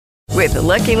With the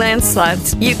Lucky Land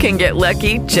Slots, you can get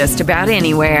lucky just about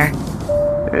anywhere.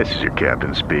 This is your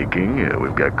captain speaking.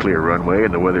 We've got clear runway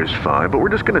and the weather's fine, but we're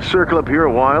just going to circle up here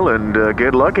a while and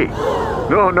get lucky.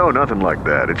 No, nothing like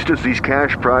that. It's just these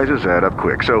cash prizes add up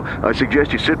quick. So I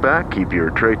suggest you sit back, keep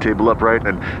your tray table upright,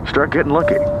 and start getting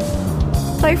lucky.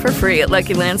 Play for free at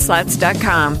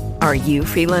LuckyLandSlots.com. Are you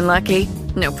feeling lucky?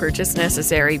 No purchase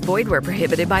necessary. Void where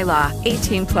prohibited by law.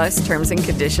 18 plus terms and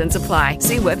conditions apply.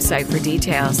 See website for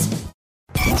details.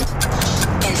 In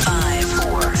 5,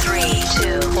 4, 3,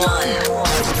 2, 1.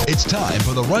 It's time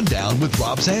for the Rundown with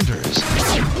Rob Sanders.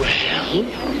 Well,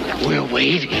 we're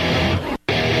waiting.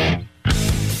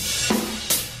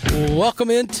 Welcome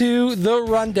into the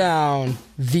Rundown,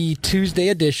 the Tuesday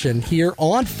edition here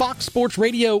on Fox Sports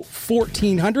Radio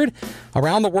 1400,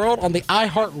 around the world on the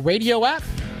iHeartRadio app.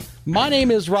 My name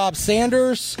is Rob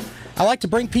Sanders. I like to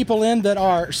bring people in that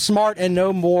are smart and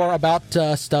know more about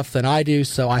stuff than I do,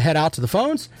 so I head out to the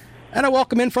phones. And I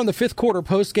welcome in from the fifth quarter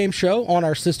postgame show on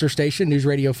our sister station, News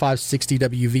Radio 560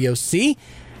 WVOC,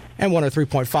 and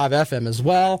 103.5 FM as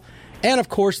well. And, of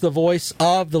course, the voice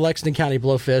of the Lexington County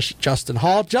Blowfish, Justin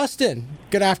Hall. Justin,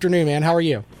 good afternoon, man. How are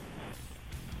you?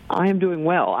 I am doing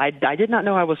well. I did not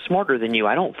know I was smarter than you.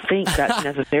 I don't think that's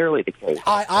necessarily the case.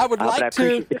 I would like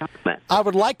to. I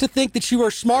would like to think that you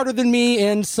are smarter than me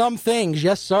in some things.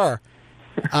 Yes, sir.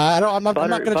 I'm not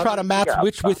going to try to match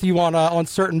witch with you on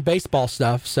certain baseball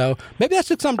stuff. So maybe that's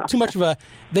just too much of a.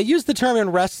 They use the term in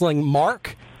wrestling,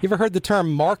 mark. You ever heard the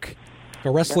term mark?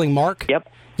 A wrestling mark? Yep.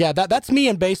 Yeah, that's me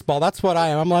in baseball. That's what I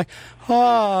am. I'm like,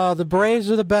 the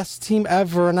Braves are the best team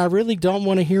ever, and I really don't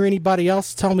want to hear anybody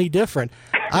else tell me different.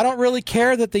 I don't really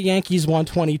care that the Yankees won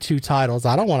 22 titles.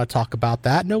 I don't want to talk about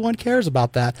that. No one cares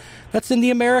about that. That's in the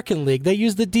American League. They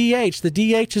use the DH. The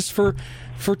DH is for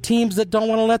teams that don't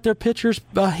want to let their pitchers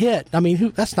hit. I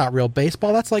mean, that's not real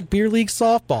baseball. That's like beer league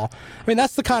softball. I mean,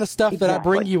 that's the kind of stuff that I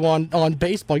bring you on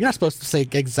baseball. You're not supposed to say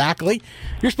exactly.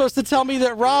 You're supposed to tell me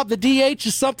that, Rob, the DH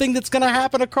is something that's going to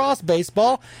happen across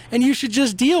baseball, and you should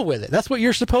just deal with it. That's what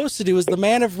you're supposed to do as the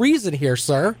man of reason here,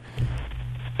 sir.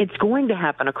 It's going to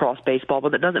happen across baseball,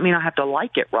 but that doesn't mean I have to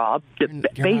like it, Rob.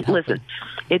 Listen,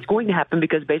 it's going to happen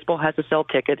because baseball has to sell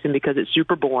tickets and because it's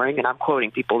super boring, and I'm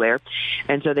quoting people there.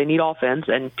 And so they need offense,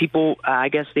 and people, I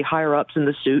guess the higher-ups in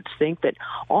the suits think that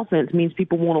offense means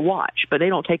people want to watch, but they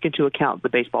don't take into account the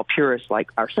baseball purists like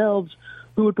ourselves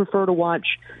who would prefer to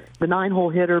watch the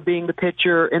 9-hole hitter being the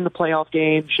pitcher in the playoff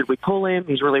game. Should we pull him?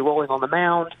 He's really rolling on the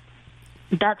mound.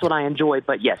 That's what I enjoy,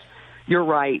 but yes, you're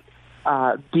right.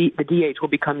 The DH will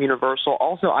become universal.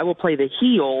 Also, I will play the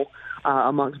heel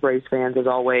amongst Braves fans, as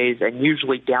always, and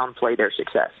usually downplay their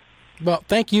success. Well,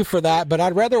 thank you for that, but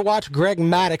I'd rather watch Greg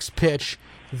Maddux pitch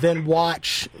than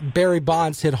watch Barry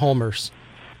Bonds hit homers.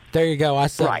 There you go. I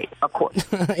said right, of course.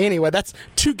 Anyway, that's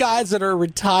two guys that are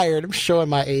retired. I'm showing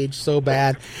my age so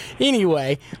bad.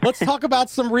 Anyway, let's talk about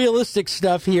some realistic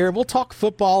stuff here. We'll talk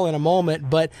football in a moment,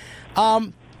 but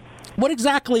what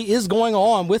exactly is going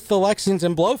on with the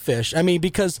Lexington Blowfish? I mean,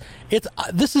 because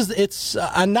it's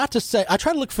not to say, I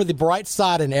try to look for the bright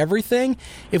side in everything.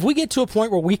 If we get to a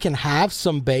point where we can have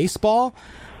some baseball,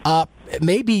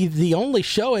 maybe the only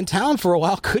show in town for a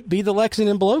while could be the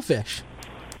Lexington Blowfish.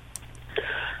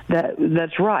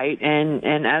 That's right,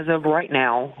 and as of right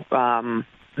now,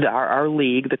 our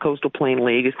league, the Coastal Plain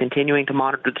League, is continuing to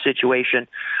monitor the situation.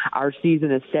 Our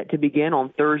season is set to begin on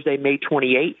Thursday, May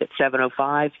 28th at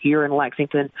 7:05 here in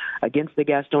Lexington against the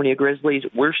Gastonia Grizzlies.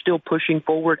 We're still pushing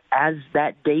forward as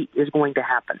that date is going to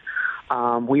happen.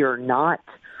 We are not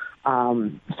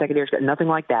secondary, nothing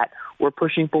like that. We're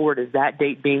pushing forward as that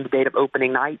date being the date of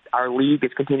opening night. Our league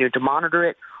is continuing to monitor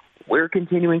it. We're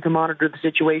continuing to monitor the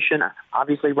situation.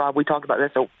 Obviously, Rob, we talked about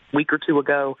this a week or two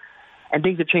ago, and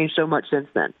things have changed so much since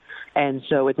then. And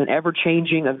so it's an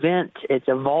ever-changing event. It's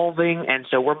evolving, and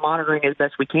so we're monitoring as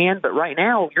best we can. But right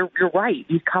now, you're right.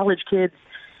 These college kids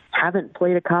haven't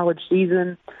played a college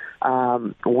season.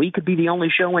 We could be the only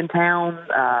show in town.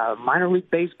 Minor league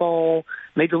baseball,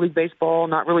 Major League Baseball,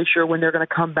 not really sure when they're going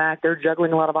to come back. They're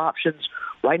juggling a lot of options.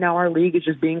 Right now, our league is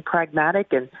just being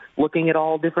pragmatic and looking at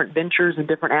all different ventures and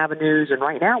different avenues. And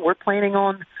right now, we're planning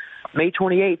on May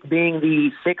 28th being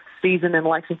the 6th season in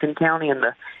Lexington County and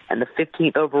the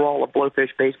 15th overall of Blowfish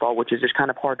baseball, which is just kind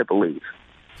of hard to believe.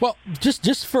 Well,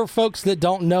 just for folks that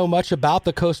don't know much about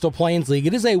the Coastal Plains League,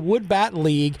 it is a wood bat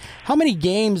league. How many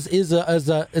games is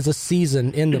a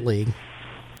season in the league?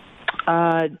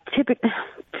 Typically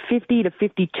 50 to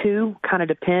 52, kind of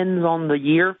depends on the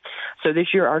year. So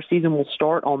this year our season will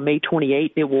start on May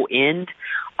 28th. It will end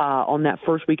on that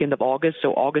first weekend of August.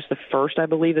 So August the 1st, I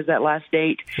believe, is that last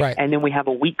date. Right. And then we have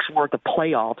a week's worth of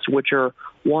playoffs, which are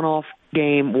one off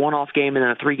game, and then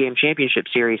a 3-game championship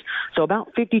series. So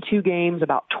about 52 games,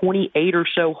 about 28 or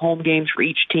so home games for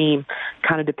each team.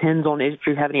 Kind of depends on if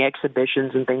you have any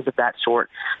exhibitions and things of that sort.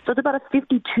 So it's about a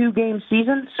 52-game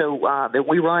season. So that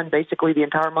we run basically the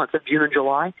entire months of June and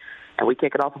July. And we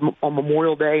kick it off on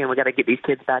Memorial Day, and we got to get these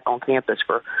kids back on campus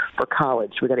for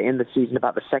college. We got to end the season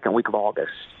about the second week of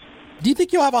August. Do you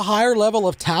think you'll have a higher level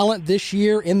of talent this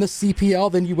year in the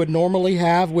CPL than you would normally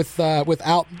have without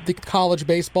the college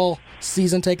baseball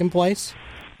season taking place?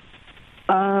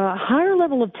 Higher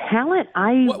level of talent.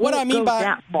 What I mean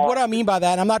by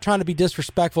that, I'm not trying to be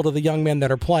disrespectful to the young men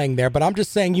that are playing there, but I'm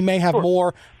just saying you may have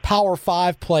more Power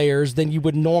 5 players than you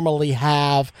would normally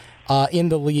have in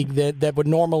the league that would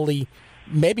normally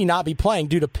maybe not be playing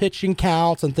due to pitching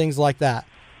counts and things like that.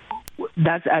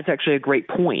 That's actually a great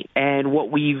point. And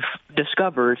what we've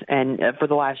discovered, and for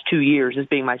the last 2 years, this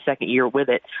being my second year with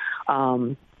it,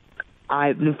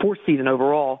 the fourth season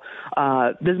overall,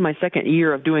 this is my second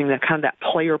year of doing that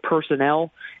player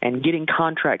personnel and getting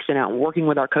contracts sent out and working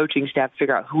with our coaching staff to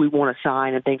figure out who we want to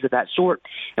sign and things of that sort.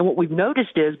 And what we've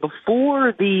noticed is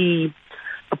before the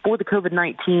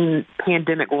COVID-19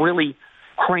 pandemic really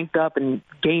cranked up and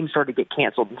games started to get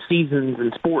canceled and seasons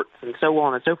and sports and so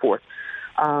on and so forth,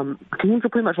 teams were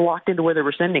pretty much locked into where they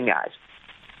were sending guys.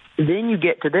 Then you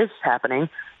get to this happening.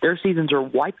 Their seasons are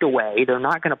wiped away. They're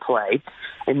not going to play.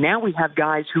 And now we have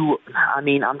guys who,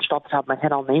 I'm just off the top of my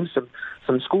head, I'll name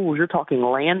some schools. You're talking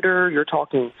Lander. You're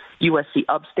talking USC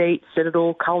Upstate,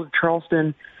 Citadel, College of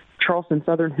Charleston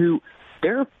Southern, who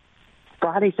they're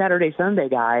Friday, Saturday, Sunday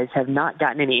guys have not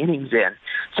gotten any innings in.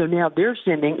 So now they're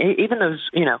sending, even those,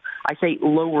 I say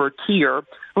lower tier,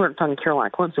 we're not talking Carolina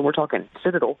Clemson, we're talking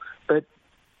Citadel, but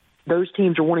those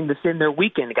teams are wanting to send their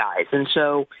weekend guys. And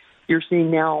so you're seeing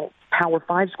now Power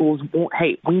 5 schools want,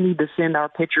 hey, we need to send our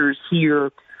pitchers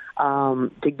here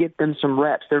to get them some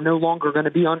reps. They're no longer going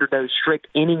to be under those strict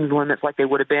innings limits like they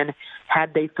would have been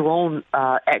had they thrown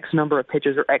X number of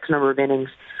pitches or X number of innings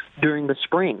during the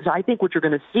spring. So I think what you're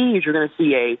going to see is you're going to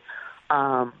see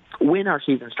when our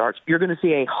season starts, you're going to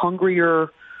see a hungrier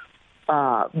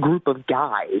group of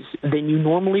guys than you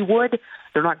normally would.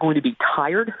 They're not going to be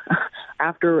tired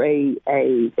after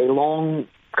a long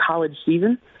college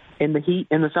season. In the heat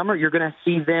in the summer, you're going to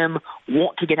see them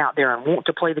want to get out there and want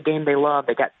to play the game they love.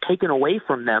 They got taken away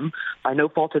from them by no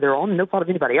fault of their own, no fault of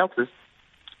anybody else's.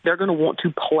 They're going to want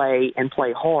to play and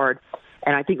play hard.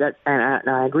 And I think that, and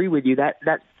I agree with you,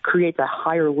 that creates a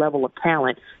higher level of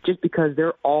talent just because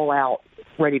they're all out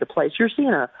ready to play. So you're seeing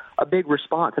a big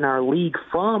response in our league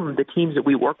from the teams that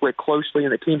we work with closely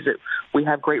and the teams that we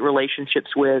have great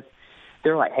relationships with.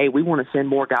 They're like, hey, we want to send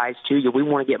more guys to you. We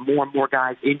want to get more and more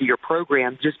guys into your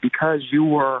program just because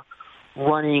you are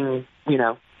running,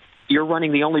 you're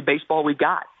running the only baseball we've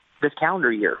got this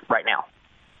calendar year right now.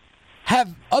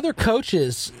 Have other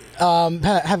coaches,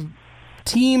 have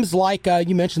teams like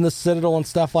you mentioned the Citadel and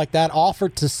stuff like that,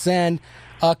 offered to send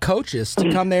coaches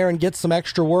to come there and get some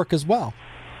extra work as well?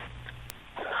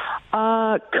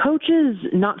 Coaches,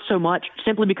 not so much,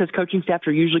 simply because coaching staffs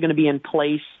are usually going to be in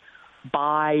place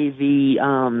by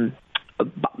the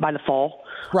fall,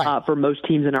 right. For most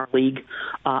teams in our league.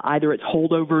 Either it's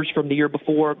holdovers from the year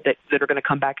before that are going to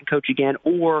come back and coach again,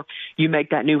 or you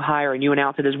make that new hire and you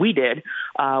announce it as we did.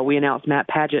 We announced Matt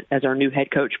Padgett as our new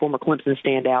head coach, former Clemson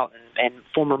standout and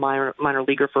former minor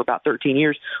leaguer for about 13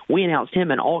 years. We announced him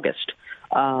in August.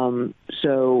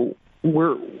 So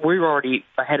we're already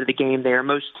ahead of the game there.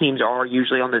 Most teams are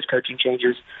usually on those coaching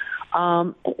changes.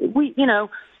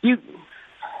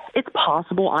 It's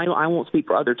possible. I won't speak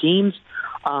for other teams,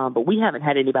 but we haven't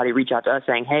had anybody reach out to us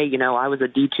saying, hey, I was a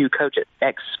D2 coach at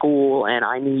X school and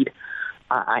I need,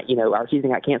 our season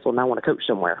got canceled and I want to coach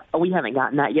somewhere. We haven't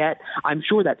gotten that yet. I'm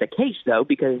sure that's the case, though,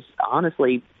 because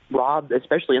honestly, Rob,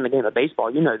 especially in the game of baseball,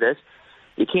 you know this,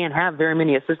 you can't have very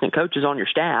many assistant coaches on your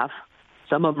staff.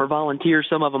 Some of them are volunteers,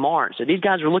 some of them aren't. So these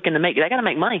guys are looking to they got to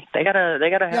make money. They got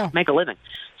to make a living.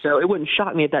 So it wouldn't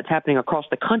shock me if that's happening across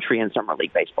the country in summer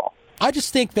league baseball. I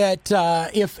just think that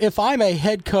if I'm a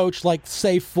head coach, like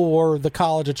say for the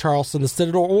College of Charleston, the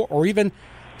Citadel, or even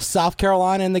South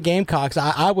Carolina and the Gamecocks,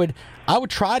 I would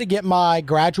try to get my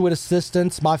graduate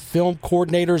assistants, my film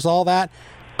coordinators, all that.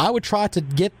 I would try to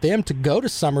get them to go to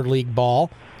summer league ball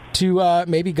to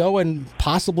maybe go and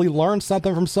possibly learn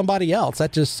something from somebody else.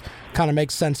 That just kind of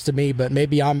makes sense to me, but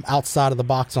maybe I'm outside of the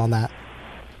box on that.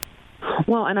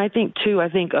 Well, and I think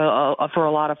for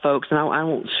a lot of folks, and I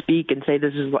won't speak and say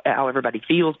this is how everybody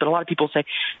feels, but a lot of people say,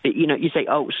 that, you say,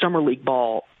 oh, summer league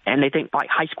ball, and they think like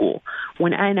high school.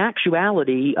 When in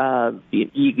actuality,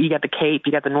 you got the Cape,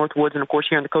 you got the Northwoods, and of course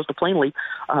here in the Coastal Plain League,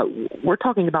 we're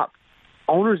talking about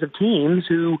owners of teams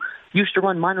who used to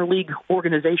run minor league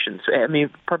organizations. I mean,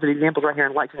 perfect examples right here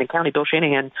in Lexington County. Bill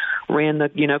Shanahan ran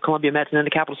the Columbia Mets and then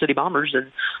the Capital City Bombers, and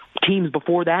teams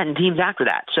before that and teams after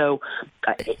that. So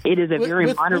it is a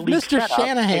very minor league Mr. setup.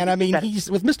 Shanahan, I mean,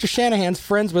 Mr. Shanahan's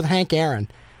friends with Hank Aaron.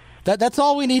 That's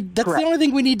all we need. That's Correct. the only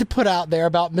thing we need to put out there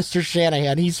about Mr.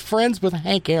 Shanahan. He's friends with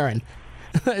Hank Aaron.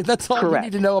 That's all Correct. we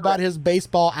need to know about his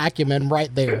baseball acumen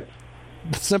right there.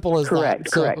 Simple as Correct.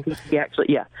 that. So, Correct. He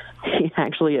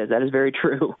actually is. That is very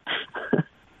true.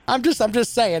 I'm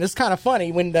just saying, it's kind of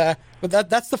funny when but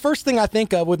that's the first thing I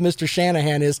think of with Mr.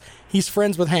 Shanahan is he's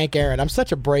friends with Hank Aaron. I'm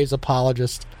such a Braves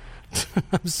apologist.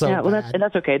 I'm so bad.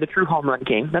 That's okay. The true home run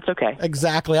king. That's okay.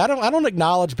 Exactly. I don't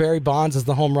acknowledge Barry Bonds as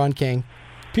the home run king.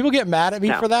 People get mad at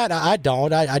me for that. I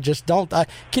don't. I just don't. I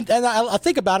think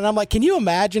about it. And I'm like, can you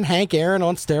imagine Hank Aaron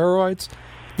on steroids?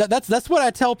 That's what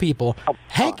I tell people.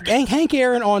 Hank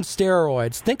Aaron on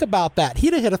steroids. Think about that.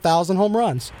 He'd have hit 1,000 home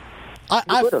runs.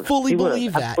 I fully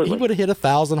believe that. Absolutely. He would have hit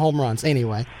 1,000 home runs.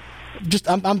 Anyway, just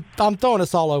I'm throwing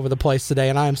us all over the place today,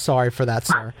 and I am sorry for that,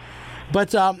 sir.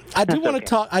 But I do want to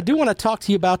talk. I do want to talk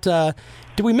to you about.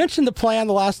 Did we mention the plan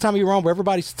the last time you were on, where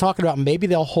everybody's talking about maybe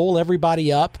they'll hole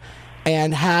everybody up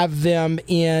and have them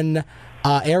in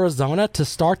Arizona to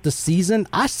start the season?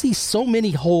 I see so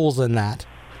many holes in that.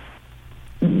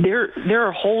 There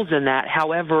are holes in that.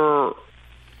 However,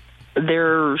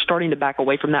 they're starting to back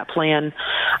away from that plan.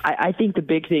 I think the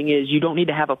big thing is you don't need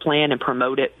to have a plan and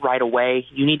promote it right away.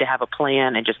 You need to have a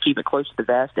plan and just keep it close to the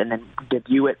vest and then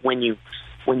debut it when you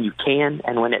can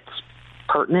and when it's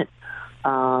pertinent.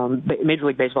 But Major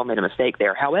League Baseball made a mistake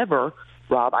there. However,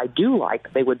 Rob, I do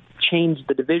like they would change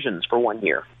the divisions for 1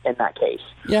 year in that case.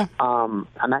 Yeah. I'm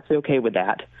actually okay with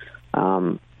that.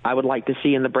 I would like to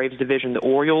see in the Braves division the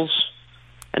Orioles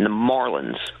and the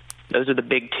Marlins. Those are the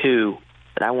big two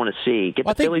that I want to see. Get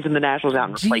the Phillies and the Nationals out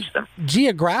and replace them.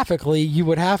 Geographically, you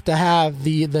would have to have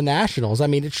the Nationals. I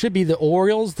mean, it should be the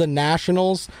Orioles, the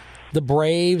Nationals, the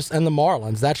Braves, and the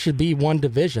Marlins. That should be one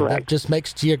division. Correct. That just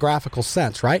makes geographical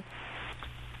sense, right?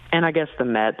 And I guess the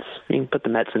Mets. You can put the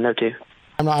Mets in there, too.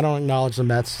 I don't acknowledge the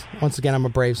Mets. Once again, I'm a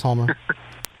Braves homer.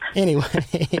 Anyway.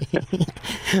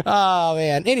 Oh,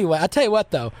 man. Anyway, I tell you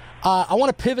what, though. I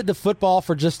want to pivot to football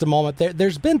for just a moment.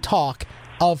 There's been talk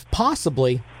of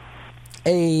possibly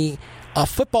a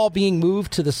football being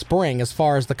moved to the spring as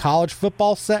far as the college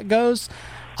football set goes.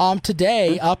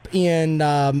 Today, up in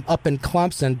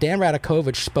Clemson, Dan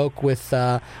Radakovich spoke with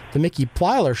the Mickey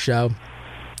Plyler show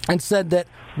and said that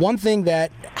one thing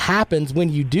that happens when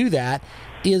you do that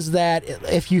is that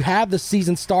if you have the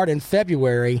season start in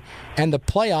February and the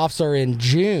playoffs are in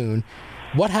June,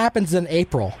 what happens in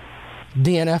April?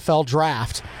 The NFL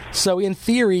draft. So in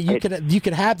theory, you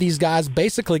could have these guys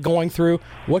basically going through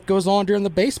what goes on during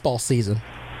the baseball season.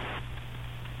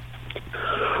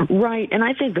 Right, and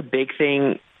I think the big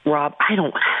thing, Rob, I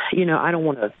don't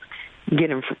want to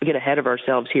get ahead of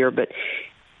ourselves here, but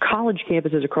college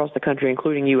campuses across the country,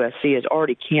 including USC, has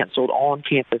already canceled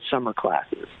on-campus summer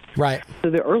classes. Right. So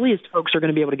the earliest folks are going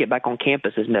to be able to get back on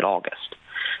campus is mid-August.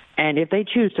 And if they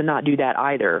choose to not do that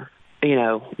either,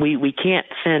 we can't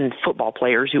send football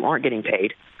players who aren't getting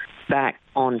paid back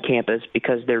on campus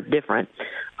because they're different.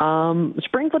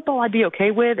 Spring football I'd be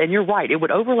okay with, and you're right. It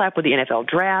would overlap with the NFL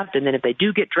draft, and then if they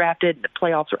do get drafted, the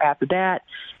playoffs are after that.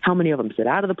 How many of them sit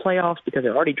out of the playoffs because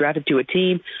they're already drafted to a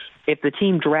team? If the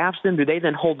team drafts them, do they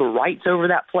then hold the rights over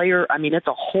that player? I mean, it's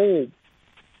a whole,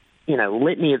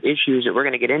 litany of issues that we're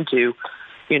going to get into.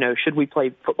 Should we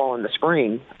play football in the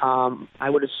spring? I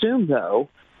would assume, though,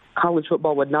 college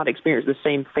football would not experience the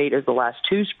same fate as the last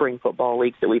two spring football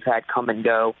leagues that we've had come and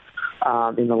go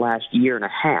in the last year and a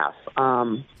half.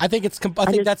 I think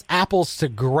that's apples to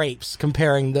grapes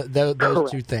comparing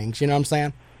those two things. You know what I'm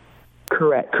saying?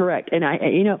 Correct. And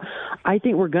I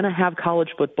think we're going to have college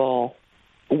football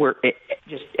where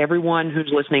just everyone who's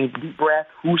listening, deep breath,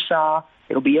 woosah,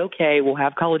 it'll be okay. We'll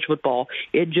have college football.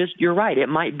 You're right. It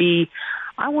might be,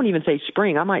 I won't even say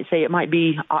spring. I might say it might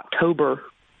be October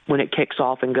when it kicks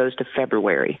off and goes to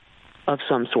February of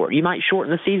some sort. You might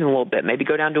shorten the season a little bit, maybe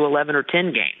go down to 11 or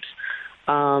 10 games.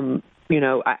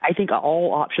 I think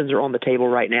all options are on the table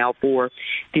right now for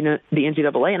the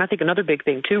NCAA. And I think another big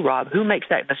thing too, Rob, who makes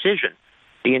that decision?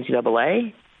 The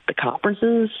NCAA, the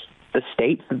conferences, the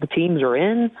states that the teams are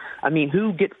in? I mean,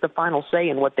 who gets the final say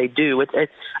in what they do?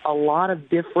 It's a lot of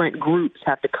different groups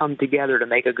have to come together to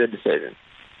make a good decision.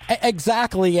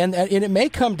 Exactly, and it may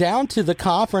come down to the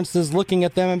conferences looking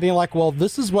at them and being like, well,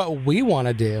 this is what we want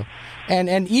to do.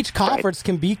 And each conference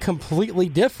can be completely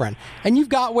different. And you've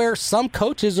got where some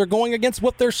coaches are going against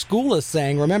what their school is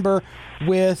saying. Remember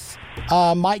with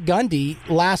Mike Gundy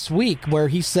last week where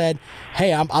he said,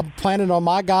 hey, I'm planning on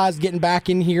my guys getting back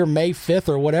in here May 5th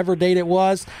or whatever date it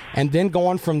was, and then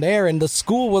going from there. And the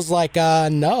school was like,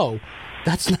 no.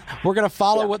 We're going to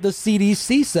follow what the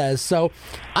CDC says. So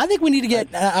I think we need to get,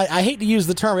 I hate to use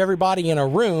the term everybody in a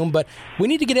room, but we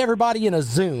need to get everybody in a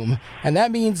Zoom. And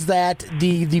that means that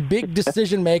the big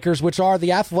decision makers, which are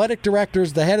the athletic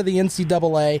directors, the head of the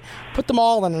NCAA, put them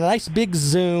all in a nice big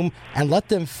Zoom and let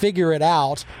them figure it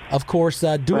out. Of course,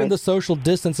 doing the social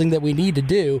distancing that we need to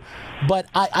do. But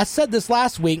I said this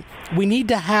last week, we need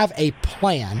to have a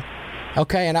plan.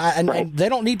 Okay, and they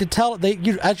don't need to tell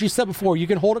it. As you said before, you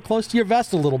can hold it close to your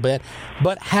vest a little bit,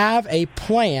 but have a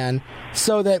plan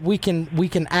so that we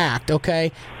can act.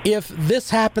 Okay, if this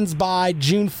happens by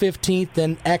June 15th,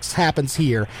 then X happens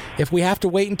here. If we have to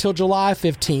wait until July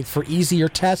 15th for easier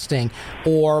testing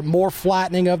or more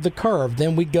flattening of the curve,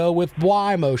 then we go with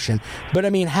Y motion. But I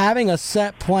mean, having a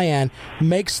set plan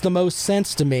makes the most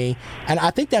sense to me, and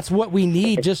I think that's what we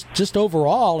need just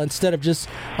overall, instead of just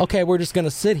we're just going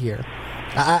to sit here.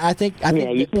 I think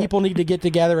that people need to get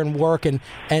together and work and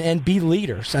be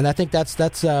leaders, and I think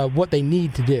that's what they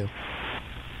need to do.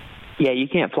 Yeah, you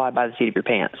can't fly by the seat of your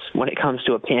pants when it comes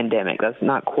to a pandemic. That's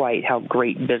not quite how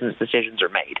great business decisions are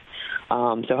made.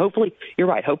 So hopefully, you're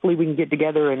right. Hopefully we can get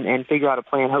together and figure out a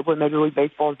plan. Hopefully Major League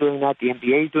Baseball is doing that. The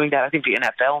NBA is doing that. I think the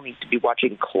NFL needs to be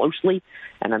watching closely,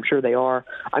 and I'm sure they are.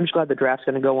 I'm just glad the draft's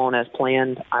going to go on as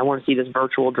planned. I want to see this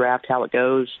virtual draft, how it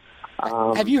goes.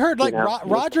 Have you heard,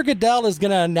 Roger Goodell is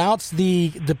going to announce the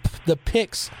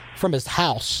picks from his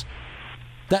house?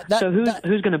 So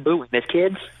who's going to boo him? His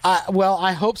kids? Well,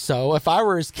 I hope so. If I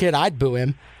were his kid, I'd boo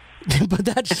him. But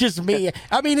that's just me.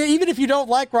 I mean, even if you don't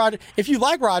like Roger, if you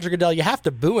like Roger Goodell, you have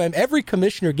to boo him. Every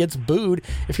commissioner gets booed.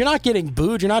 If you're not getting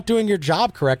booed, you're not doing your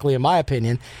job correctly, in my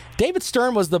opinion. David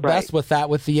Stern was the best with that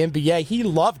with the NBA. He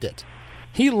loved it.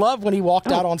 He loved when he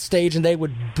walked out on stage and they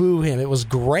would boo him. It was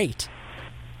great.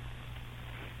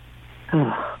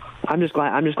 I'm just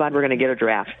glad we're going to get a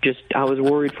draft. I was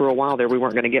worried for a while there we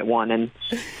weren't going to get one, and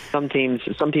some teams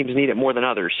need it more than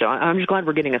others. So I'm just glad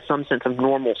we're getting some sense of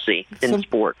normalcy in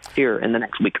sport here in the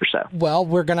next week or so. Well,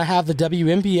 we're going to have the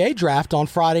WNBA draft on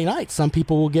Friday night. Some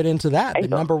people will get into that. The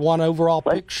number one overall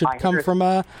pick should come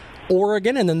from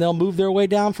Oregon, and then they'll move their way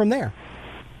down from there.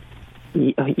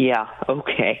 Yeah,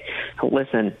 okay.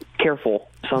 Listen, careful.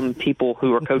 Some people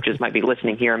who are coaches might be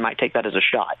listening here and might take that as a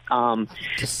shot.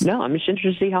 No, I'm just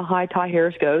interested to see how high Ty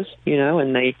Harris goes,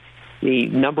 and the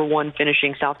number one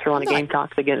finishing South Carolina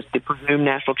Gamecocks against the presumed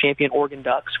national champion Oregon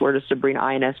Ducks. Where does Sabrina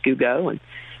Ionescu go? And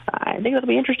I think that'll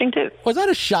be interesting, too. Was that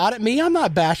a shot at me? I'm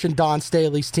not bashing Dawn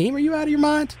Staley's team. Are you out of your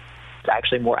mind? It's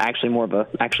actually more of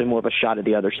a shot at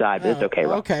the other side. But it's okay,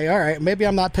 Rob. Okay, all right. Maybe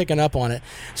I'm not picking up on it.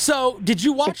 So, did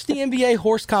you watch the NBA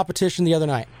horse competition the other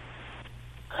night?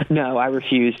 No, I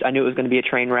refused. I knew it was going to be a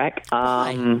train wreck.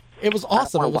 It was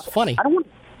awesome. It was funny. I don't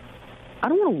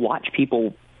want to watch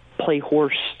people play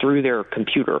horse through their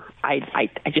computer. I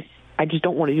just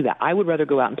don't want to do that. I would rather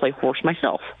go out and play horse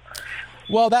myself.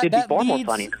 Well, It'd be far more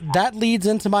funny. That leads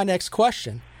into my next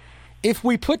question. If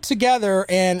we put together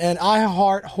an I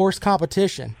Heart Horse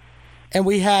competition, and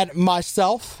we had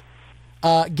myself,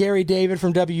 Gary David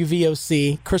from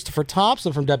WVOC, Christopher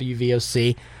Thompson from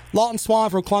WVOC, Lawton Swan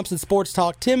from Clemson Sports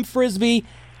Talk, Tim Frisbee,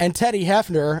 and Teddy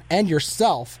Hefner, and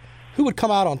yourself, who would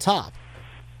come out on top?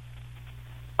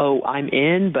 Oh, I'm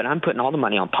in, but I'm putting all the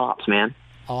money on Pops, man.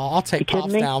 Oh, I'll take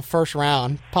Pops down first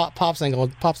round. Pops ain't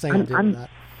gonna do that.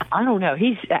 I don't know.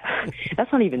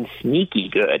 That's not even sneaky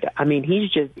good. I mean, he's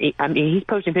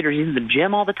posting pictures. He's in the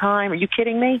gym all the time. Are you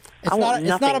kidding me?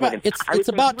 It's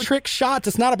about trick shots.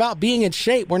 It's not about being in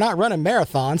shape. We're not running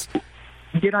marathons.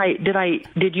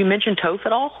 Did you mention Toph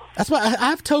at all? That's why I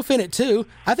have Toph in it too.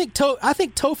 I think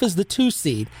Toph is the 2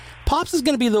 seed. Pops is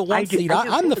going to be the 1 seed.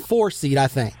 I'm the 4 seed. I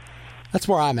think that's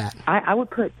where I'm at.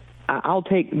 I'll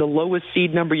take the lowest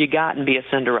seed number you got and be a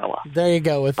Cinderella. There you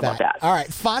go with that. All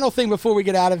right, final thing before we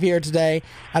get out of here today,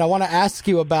 and I want to ask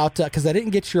you about, because I didn't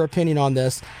get your opinion on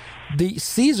this, the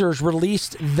Caesars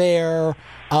released their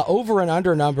over and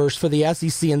under numbers for the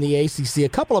SEC and the ACC. A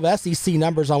couple of SEC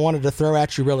numbers I wanted to throw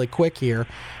at you really quick here.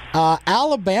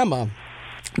 Alabama,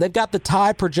 they've got the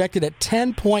Tide projected at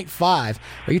 10.5.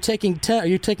 Are you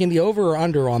taking the over or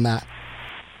under on that?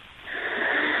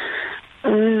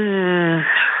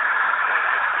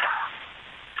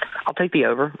 I'll take the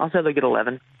over. I'll say they'll get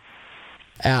 11.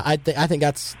 I think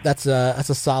that's a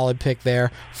solid pick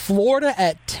there. Florida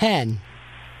at 10.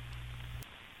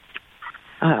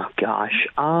 Oh gosh.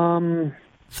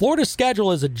 Florida's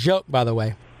schedule is a joke, by the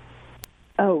way.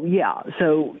 Oh yeah.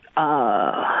 So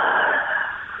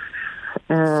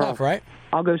Tough, right?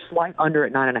 I'll go slight under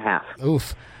at 9.5.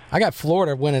 Oof. I got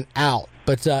Florida winning out,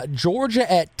 but Georgia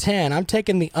at 10. I'm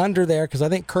taking the under there because I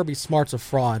think Kirby Smart's a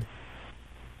fraud.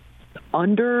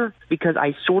 Under, because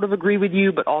I sort of agree with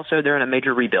you, but also they're in a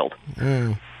major rebuild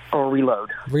or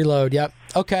reload. Reload, yep.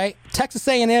 Okay, Texas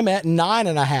A&M at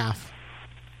 9.5.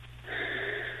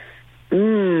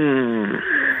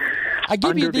 I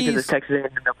give Under you these because it's Texas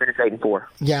A&M, they'll finish 8-4.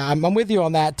 Yeah, I'm with you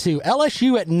on that too.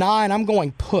 LSU at 9. I'm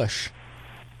going push.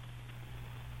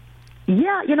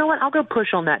 Yeah, you know what? I'll go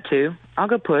push on that too. I'll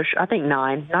go push. I think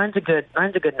 9. Nine's a good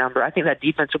number. I think that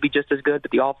defense will be just as good,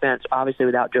 but the offense, obviously,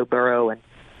 without Joe Burrow and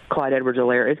Clyde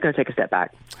Edwards-Helaire, it's going to take a step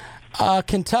back.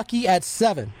 Kentucky at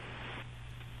 7.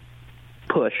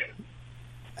 Push.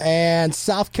 And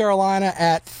South Carolina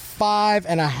at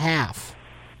 5.5.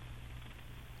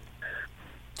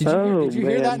 Did you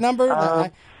hear that number?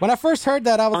 When I first heard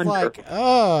that, I was under. like,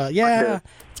 oh, yeah, Under.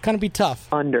 it's going to be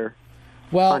tough. Under.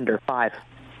 Well, Under 5.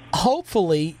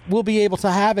 Hopefully, we'll be able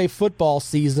to have a football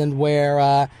season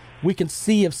where we can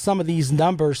see if some of these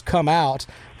numbers come out.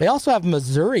 They also have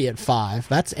Missouri at 5.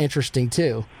 That's interesting,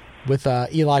 too, with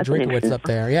Eli Drinkowitz up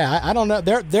there. Yeah, I don't know.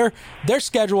 Their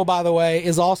schedule, by the way,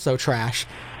 is also trash.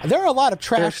 There are a lot of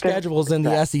trash schedules in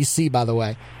the SEC, by the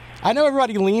way. I know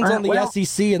everybody leans on the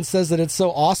SEC and says that it's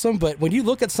so awesome, but when you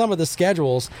look at some of the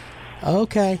schedules,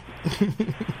 okay.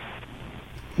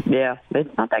 Yeah, it's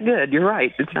not that good. You're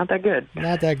right. It's not that good.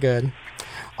 Not that good.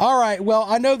 All right. Well,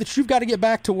 I know that you've got to get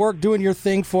back to work doing your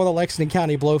thing for the Lexington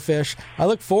County Blowfish. I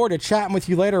look forward to chatting with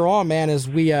you later on, man, as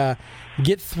we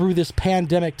get through this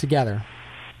pandemic together.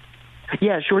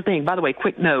 Yeah, sure thing. By the way,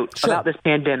 quick note about this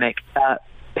pandemic.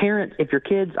 Parents, if your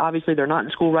kids, obviously they're not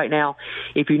in school right now,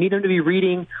 if you need them to be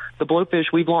reading the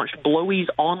Blowfish, we've launched Blowy's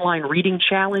online reading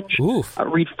challenge.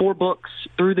 Read 4 books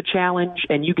through the challenge,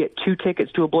 and you get 2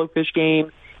 tickets to a Blowfish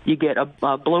game. You get a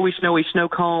Blowy Snowy snow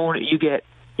cone. You get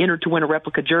entered to win a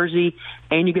replica jersey,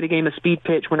 and you get a game of speed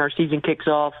pitch when our season kicks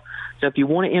off. So if you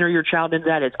want to enter your child into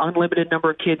that, it's unlimited number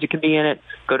of kids you can be in it.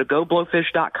 Go to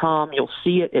goblowfish.com. You'll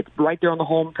see it. It's right there on the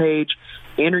home page.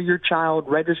 Enter your child.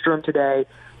 Register them today.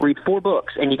 Read 4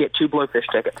 books, and you get 2 Blowfish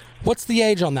tickets. What's the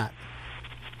age on that?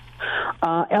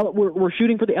 We're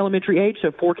shooting for the elementary age,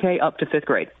 so 4K up to 5th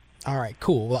grade. All right,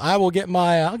 cool. Well, I'll get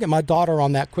my daughter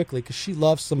on that quickly because she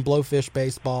loves some Blowfish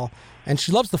baseball, and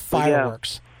she loves the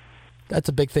fireworks. That's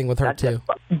a big thing with her, too.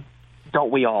 Don't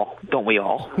we all?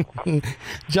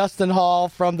 Justin Hall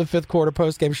from the Fifth Quarter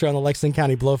postgame show on the Lexington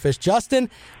County Blowfish. Justin,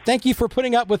 thank you for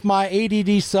putting up with my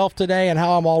ADD self today and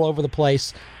how I'm all over the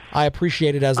place. I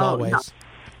appreciate it as always.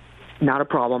 Not a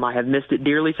problem. I have missed it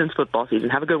dearly since football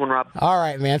season. Have a good one, Rob. All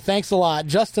right, man. Thanks a lot.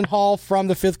 Justin Hall from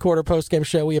the Fifth Quarter postgame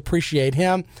show. We appreciate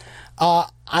him.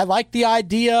 I like the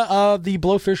idea of the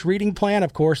Blowfish reading plan.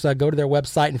 Of course, go to their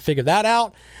website and figure that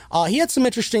out. He had some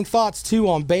interesting thoughts, too,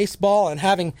 on baseball and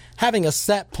having a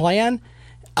set plan.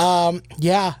 I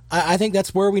think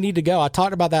that's where we need to go. I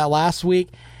talked about that last week.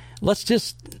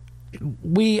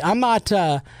 I'm not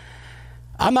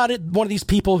one of these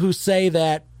people who say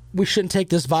that we shouldn't take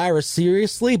this virus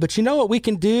seriously, but you know what we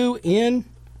can do when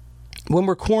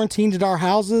we're quarantined at our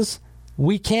houses?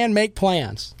 We can make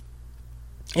plans.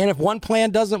 And if one plan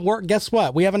doesn't work, guess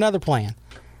what? We have another plan.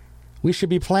 We should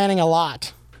be planning a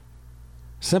lot.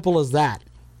 Simple as that.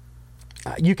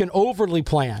 You can overly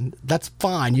plan. That's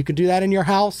fine. You can do that in your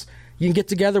house. You can get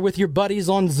together with your buddies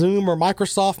on Zoom or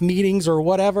Microsoft meetings or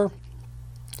whatever.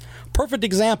 Perfect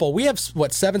example. We have,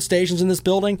 7 stations in this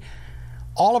building?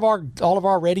 All of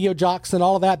our radio jocks and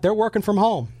all of that, they're working from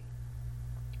home.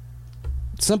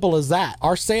 Simple as that.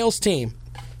 Our sales team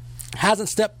hasn't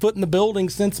stepped foot in the building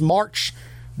since March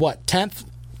 10th,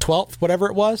 12th, whatever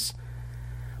it was.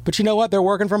 But you know what? They're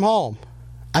working from home.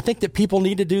 I think that people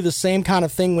need to do the same kind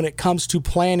of thing when it comes to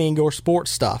planning your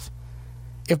sports stuff.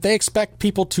 If they expect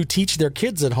people to teach their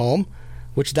kids at home,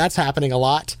 which that's happening a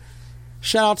lot,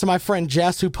 shout out to my friend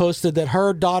Jess who posted that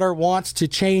her daughter wants to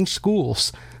change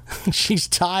schools. She's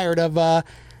tired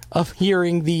of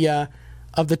hearing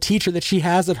of the teacher that she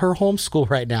has at her homeschool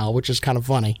right now, which is kind of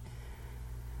funny.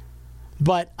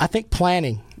 But I think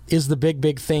planning is the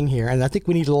big thing here, and I think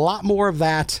we need a lot more of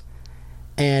that,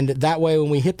 and that way when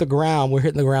we hit the ground, we're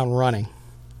hitting the ground running.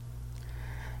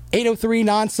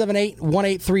 803-978-1832,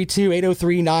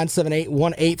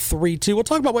 803-978-1832. We'll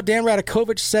talk about what Dan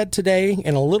Radakovich said today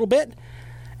in a little bit,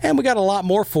 and we got a lot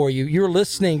more for you. You're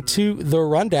listening to The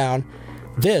Rundown.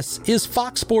 This is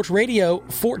Fox Sports Radio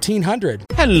 1400.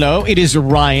 Hello, it is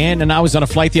Ryan, and I was on a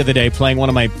flight the other day playing one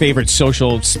of my favorite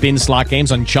social spin slot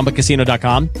games on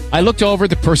ChumbaCasino.com. I looked over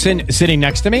at the person sitting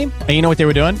next to me, and you know what they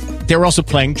were doing? They were also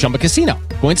playing Chumba Casino.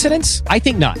 Coincidence? I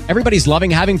think not. Everybody's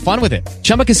loving having fun with it.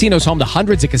 Chumba Casino is home to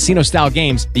hundreds of casino-style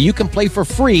games that you can play for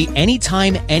free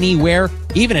anytime, anywhere,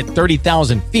 even at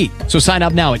 30,000 feet. So sign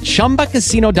up now at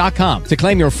ChumbaCasino.com to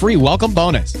claim your free welcome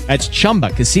bonus. That's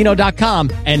ChumbaCasino.com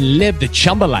and live the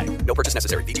Chumba life. No purchase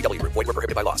necessary. VGW. Void where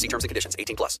prohibited by law. See terms and conditions.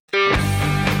 18+.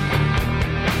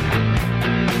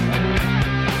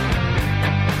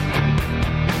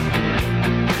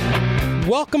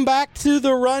 Welcome back to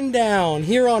the Rundown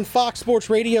here on Fox Sports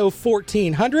Radio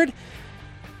 1400.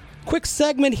 Quick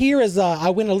segment here as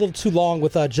I went a little too long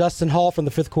with Justin Hall from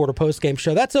the Fifth Quarter Postgame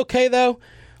Show. That's okay, though.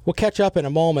 We'll catch up in a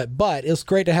moment. But it's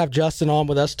great to have Justin on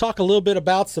with us. Talk a little bit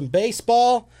about some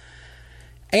baseball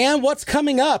and what's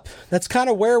coming up. That's kind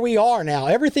of where we are now.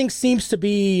 Everything seems to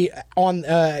be on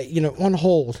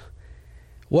hold.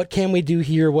 What can we do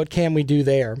here? What can we do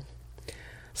there?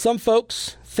 Some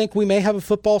folks think we may have a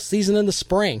football season in the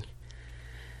spring.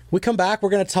 We come back, we're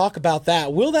going to talk about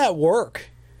that. Will that work?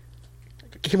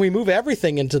 Can we move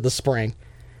everything into the spring?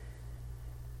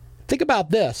 Think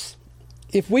about this.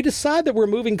 If we decide that we're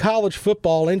moving college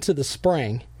football into the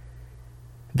spring,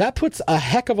 that puts a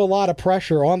heck of a lot of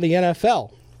pressure on the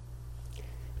NFL.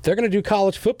 If they're going to do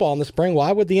college football in the spring,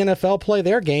 why would the NFL play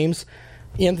their games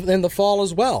in the fall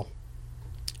as well?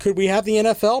 Could we have the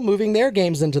NFL moving their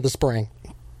games into the spring?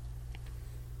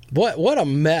 What a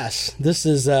mess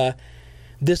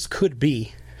this could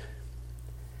be.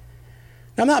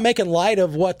 I'm not making light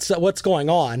of what's going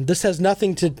on. This has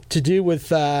nothing to do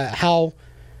with anything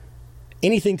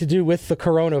to do with the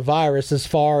coronavirus. As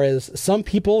far as some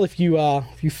people, if you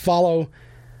follow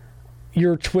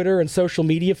your Twitter and social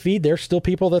media feed, there's still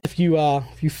people that if you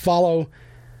follow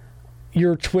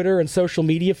your Twitter and social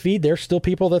media feed, there's still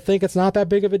people that think it's not that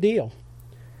big of a deal.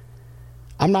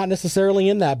 I'm not necessarily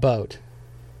in that boat.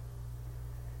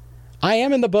 I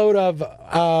am in the boat of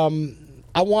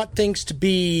I want things to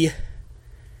be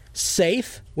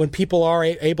safe when people are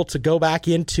able to go back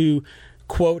into,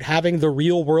 quote, having the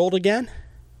real world again.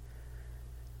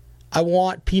 I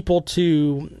want people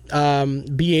to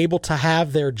be able to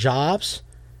have their jobs,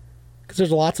 because there's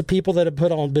lots of people that have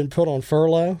been put on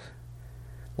furlough.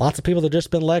 Lots of people that have just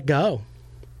been let go.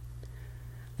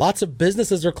 Lots of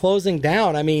businesses are closing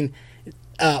down. I mean,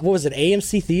 what was it,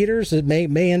 AMC Theaters? It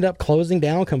may end up closing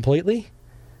down completely,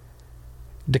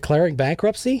 declaring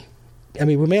bankruptcy. I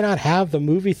mean, we may not have the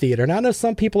movie theater. And I know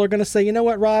some people are going to say, you know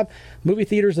what, Rob? Movie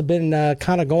theaters have been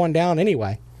kind of going down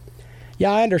anyway.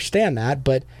 Yeah, I understand that,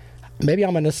 but maybe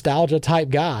I'm a nostalgia type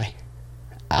guy.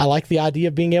 I like the idea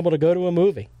of being able to go to a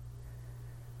movie.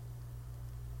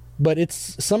 But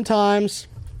it's sometimes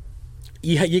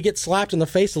you get slapped in the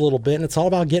face a little bit, and it's all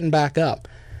about getting back up.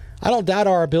 I don't doubt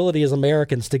our ability as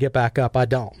Americans to get back up. I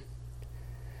don't.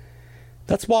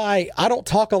 That's why I don't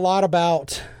talk a lot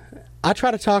about... I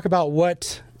try to talk about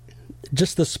what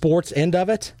just the sports end of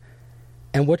it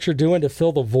and what you're doing to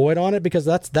fill the void on it, because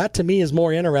that to me is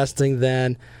more interesting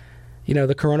than,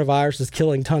 the coronavirus is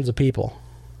killing tons of people.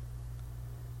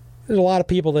 There's a lot of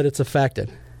people that it's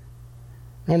affected.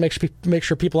 I want to make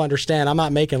sure people understand I'm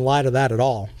not making light of that at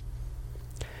all.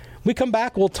 When we come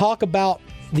back, we'll talk about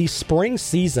the spring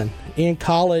season in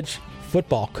college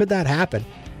football. Could that happen?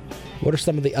 What are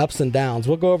some of the ups and downs?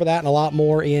 We'll go over that and a lot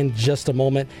more in just a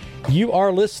moment. You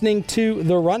are listening to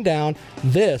The Rundown.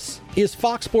 This is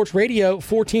Fox Sports Radio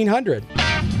 1400.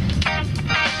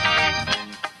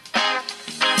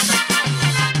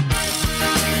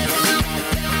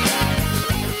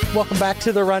 Welcome back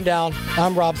to The Rundown.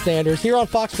 I'm Rob Sanders here on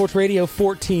Fox Sports Radio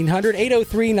 1400,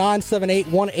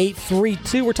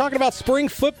 803-978-1832. We're talking about spring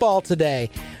football today.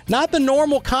 Not the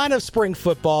normal kind of spring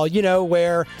football,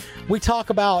 where we talk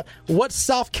about what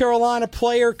South Carolina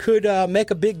player could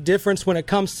make a big difference when it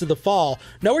comes to the fall.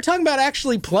 No, we're talking about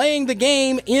actually playing the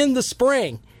game in the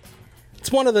spring.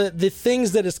 It's one of the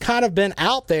things that has kind of been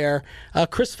out there.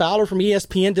 Chris Fowler from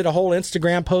ESPN did a whole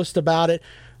Instagram post about it.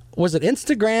 Was it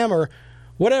Instagram or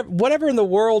whatever in the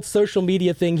world social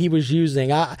media thing he was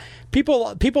using?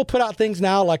 People put out things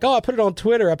now like, I put it on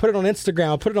Twitter, I put it on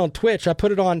Instagram, I put it on Twitch, I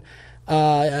put it on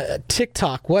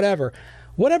TikTok, whatever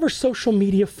social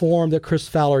media form that Chris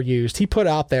Fowler used, he put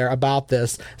out there about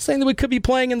this, saying that we could be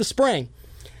playing in the spring.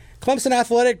 Clemson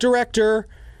Athletic Director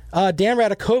Dan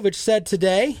Radakovich said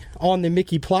today on the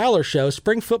Mickey Plyler Show,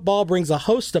 spring football brings a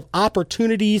host of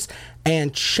opportunities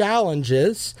and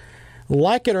challenges.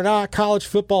 Like it or not, college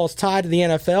football is tied to the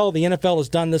NFL. The NFL has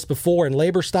done this before in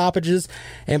labor stoppages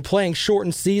and playing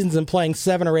shortened seasons and playing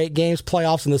 7 or 8 games,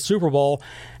 playoffs in the Super Bowl,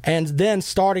 and then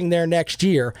starting there next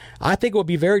year. I think it would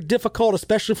be very difficult,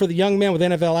 especially for the young men with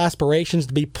NFL aspirations,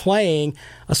 to be playing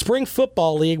a spring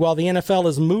football league while the NFL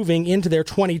is moving into their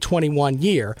 2021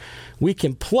 year. We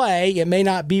can play. It may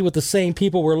not be with the same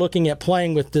people we're looking at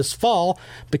playing with this fall,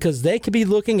 because they could be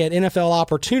looking at NFL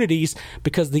opportunities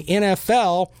because the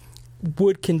NFL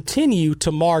would continue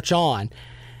to march on.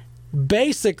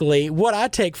 Basically, what I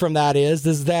take from that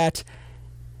is that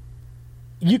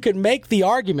you could make the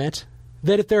argument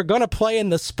that if they're going to play in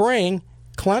the spring,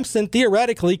 Clemson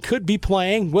theoretically could be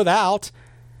playing without,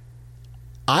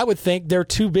 I would think, their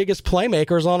 2 biggest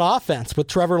playmakers on offense with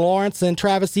Trevor Lawrence and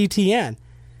Travis Etienne.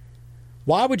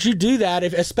 Why would you do that?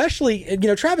 If, especially,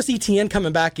 Travis Etienne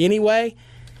coming back anyway,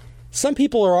 some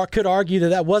people could argue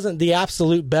that wasn't the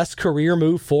absolute best career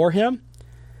move for him.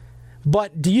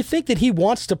 But do you think that he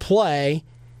wants to play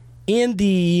in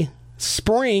the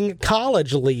spring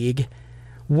college league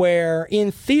where,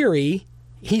 in theory,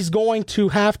 he's going to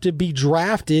have to be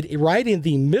drafted right in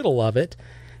the middle of it?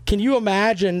 Can you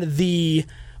imagine the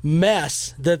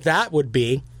mess that would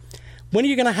be? When are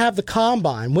you going to have the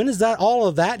combine? When is all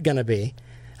of that going to be?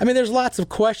 I mean, there's lots of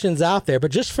questions out there,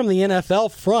 but just from the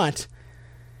NFL front,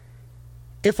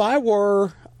 if I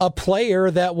were a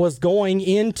player that was going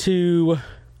into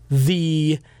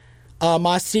my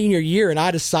senior year and I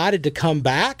decided to come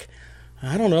back,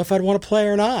 I don't know if I'd want to play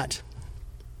or not.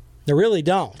 I really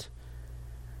don't.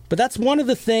 But that's one of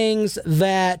the things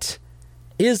that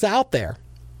is out there.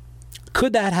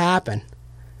 Could that happen?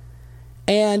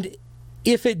 And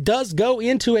if it does go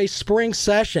into a spring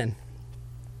session,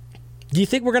 do you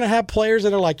think we're going to have players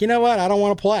that are like, you know what, I don't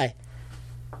want to play?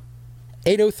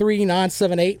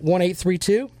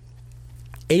 803-978-1832.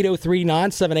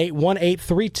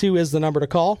 803-978-1832 is the number to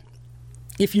call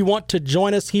if you want to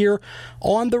join us here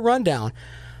on The Rundown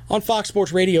on Fox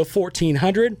Sports Radio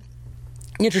 1400.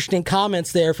 Interesting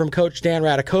comments there from Coach Dan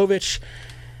Radakovich.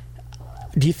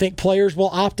 Do you think players will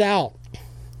opt out?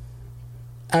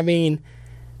 I mean,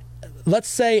 let's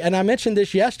say, and I mentioned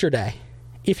this yesterday,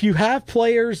 if you have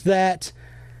players or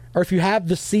if you have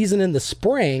the season in the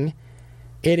spring,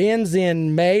 it ends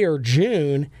in May or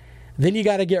June, then you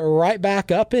got to get right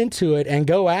back up into it and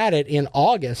go at it in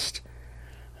August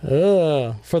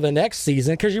for the next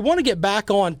season, because you want to get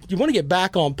back on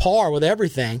par with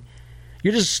everything.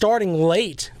 You're just starting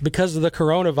late because of the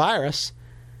coronavirus.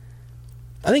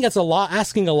 I think that's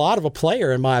asking a lot of a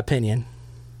player, in my opinion.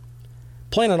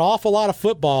 Playing an awful lot of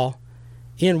football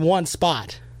in one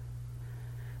spot.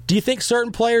 Do you think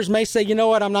certain players may say, you know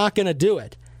what, I'm not going to do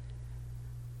it?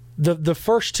 The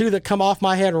first 2 that come off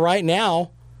my head right now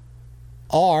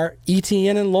are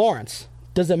Etienne and Lawrence.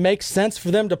 Does it make sense for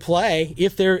them to play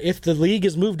if the league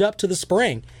is moved up to the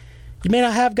spring? You may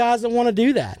not have guys that want to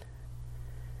do that.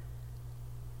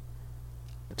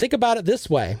 Think about it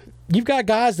this way. You've got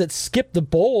guys that skip the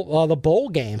bowl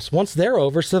games once they're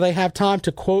over so they have time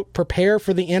to, quote, prepare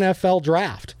for the NFL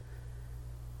draft.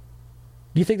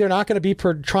 Do you think they're not going to be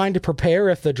trying to prepare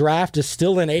if the draft is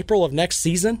still in April of next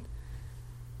season?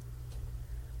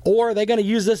 Or are they going to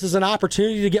use this as an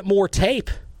opportunity to get more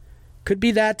tape? Could be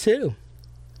that too.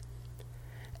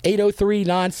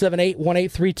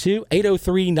 803-978-1832.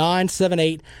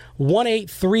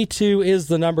 803-978-1832 is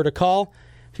the number to call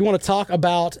if you want to talk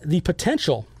about the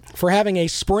potential for having a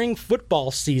spring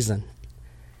football season.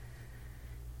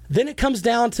 Then it comes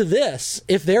down to this.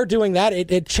 If they're doing that,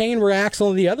 it chain reacts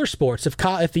on the other sports. If the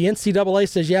NCAA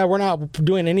says, yeah, we're not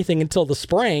doing anything until the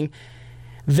spring,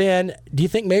 then do you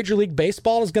think Major League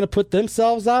Baseball is going to put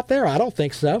themselves out there? I don't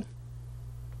think so.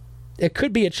 It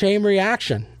could be a chain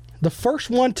reaction. The first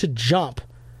one to jump,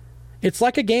 it's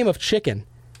like a game of chicken.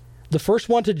 The first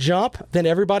one to jump, then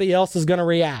everybody else is going to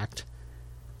react.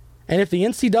 And if the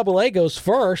NCAA goes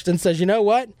first and says, you know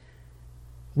what,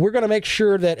 we're going to make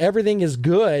sure that everything is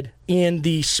good in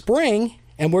the spring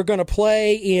and we're going to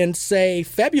play in, say,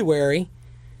 February,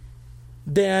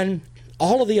 then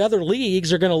all of the other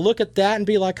leagues are going to look at that and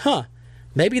be like,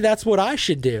 maybe that's what I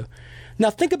should do.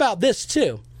 Now, think about this,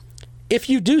 too. If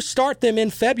you do start them in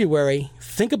February,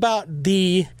 think about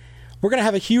we're going to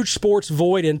have a huge sports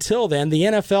void until then. The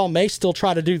NFL may still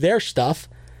try to do their stuff.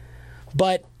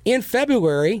 But in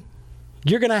February,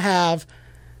 you're going to have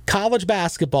college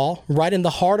basketball right in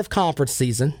the heart of conference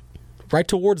season, right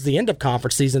towards the end of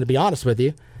conference season, to be honest with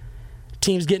you.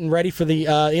 Teams getting ready for the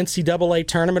NCAA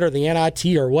tournament or the NIT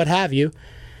or what have you.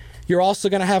 You're also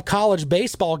going to have college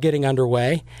baseball getting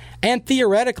underway. And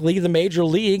theoretically, the major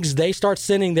leagues, they start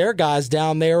sending their guys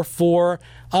down there for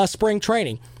spring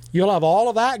training. You'll have all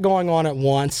of that going on at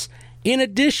once, in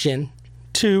addition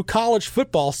to college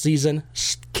football season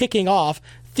kicking off,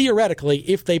 theoretically,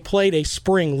 if they played a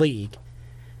spring league.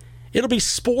 It'll be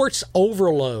sports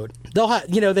overload. They'll have,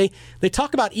 they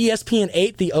talk about ESPN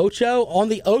 8, the Ocho. On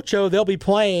the Ocho, they'll be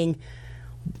playing,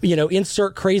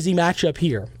 insert crazy matchup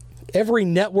here. Every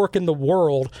network in the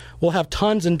world will have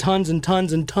tons and tons and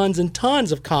tons and tons and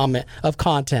tons of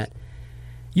content.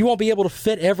 You won't be able to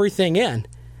fit everything in.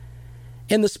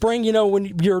 In the spring,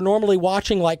 when you're normally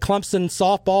watching like Clemson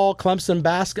softball, Clemson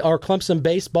basketball, or Clemson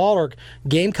baseball, or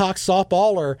Gamecock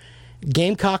softball, or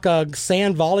Gamecock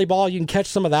sand volleyball, you can catch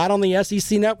some of that on the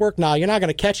SEC network. No, you're not going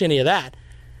to catch any of that.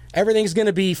 Everything's going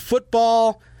to be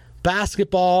football,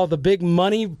 basketball, the big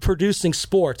money-producing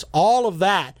sports. All of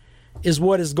that is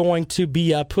what is going to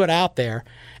be put out there.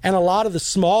 And a lot of the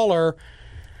smaller,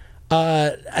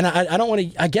 and I don't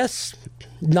want to, I guess,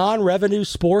 non-revenue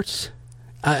sports,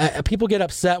 people get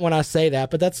upset when I say that,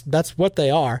 but that's what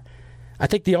they are. I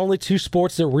think the only two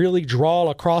sports that really draw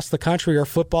across the country are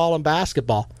football and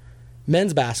basketball.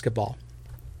 Men's basketball.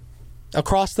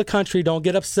 Across the country, don't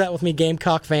get upset with me,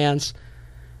 Gamecock fans.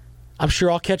 I'm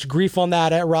sure I'll catch grief on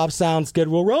that at Rob Sounds Good.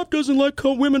 Well, Rob doesn't like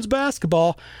women's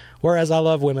basketball, whereas I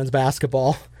love women's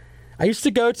basketball. I used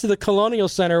to go to the Colonial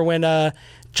Center when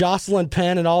Jocelyn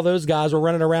Penn and all those guys were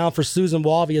running around for Susan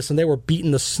Walvius, and they were beating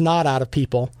the snot out of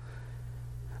people.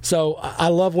 So I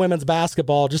love women's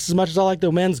basketball just as much as I like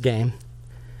the men's game.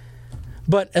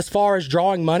 But as far as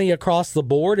drawing money across the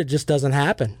board, it just doesn't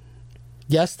happen.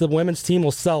 Yes, the women's team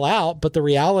will sell out, but the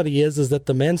reality is that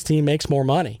the men's team makes more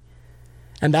money.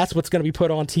 And that's what's going to be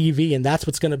put on TV, and that's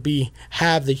what's going to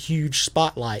have the huge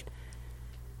spotlight.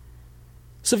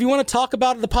 So if you want to talk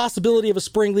about the possibility of a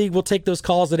spring league, we'll take those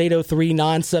calls at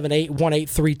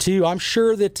 803-978-1832. I'm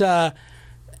sure that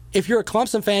if you're a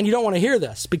Clemson fan, you don't want to hear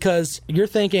this because you're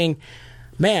thinking,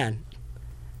 man,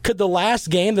 could the last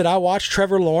game that I watched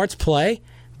Trevor Lawrence play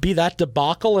be that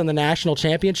debacle in the national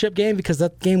championship game? Because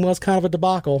that game was kind of a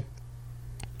debacle.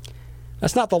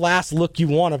 That's not the last look you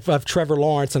want of Trevor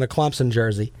Lawrence in a Clemson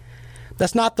jersey.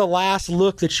 That's not the last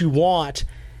look that you want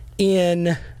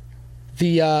in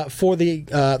through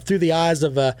the eyes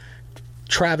of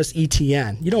Travis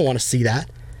Etienne. You don't want to see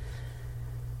that.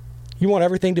 You want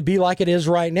everything to be like it is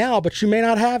right now, but you may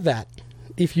not have that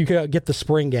if you get the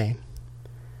spring game.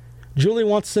 Julie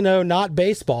wants to know, not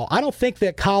baseball. I don't think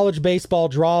that college baseball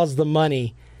draws the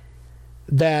money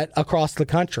that across the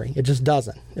country. It just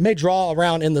doesn't. It may draw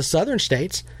around in the southern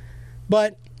states,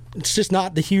 but it's just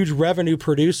not the huge revenue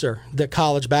producer that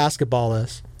college basketball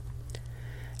is.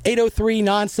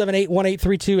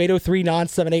 803-978-1832,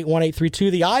 803-978-1832.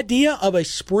 The idea of a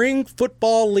spring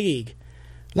football league,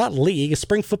 not league, a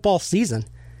spring football season,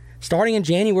 starting in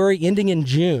January, ending in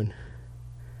June.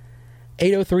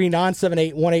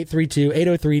 803-978-1832,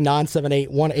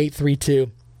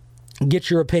 803-978-1832. Get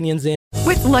your opinions in.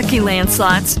 With Lucky Land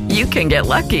Slots, you can get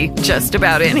lucky just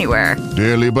about anywhere.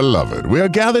 Dearly beloved, we are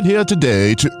gathered here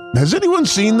today to... Has anyone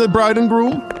seen the bride and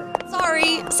groom?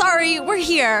 Sorry, we're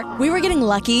here. We were getting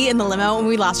lucky in the limo and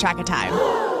we lost track of time.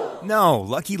 No,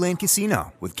 Lucky Land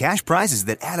Casino, with cash prizes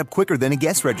that add up quicker than a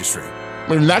guest registry.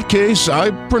 In that case,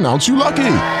 I pronounce you lucky.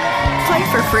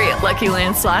 Play for free at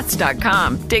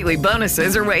LuckyLandSlots.com. Daily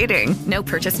bonuses are waiting. No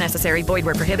purchase necessary. Void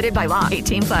where prohibited by law.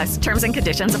 18+. Terms and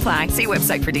conditions apply. See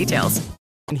website for details.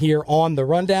 Here on the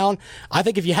rundown, I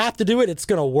think if you have to do it, it's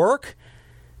going to work.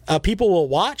 People will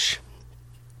watch.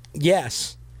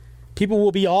 Yes. People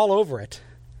will be all over it.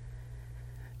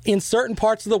 In certain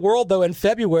parts of the world, though, in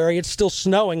February, it's still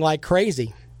snowing like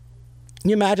crazy. Can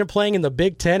you imagine playing in the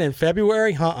Big Ten in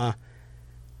February?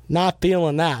 Not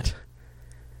feeling that.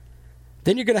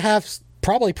 Then you're going to have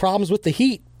probably problems with the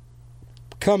heat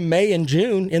come May and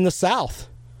June in the South,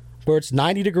 where it's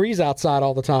 90 degrees outside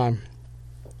all the time.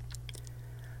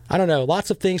 I don't know. Lots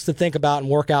of things to think about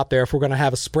and work out there if we're going to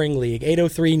have a spring league.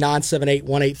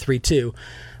 803-978-1832.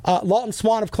 Lawton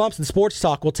Swan of Clemson Sports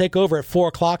Talk will take over at 4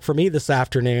 o'clock for me this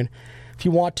afternoon. If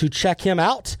you want to check him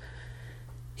out,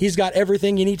 he's got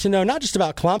everything you need to know, not just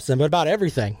about Clemson, but about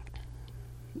everything.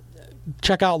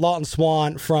 Check out Lawton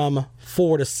Swan from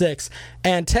 4 to 6.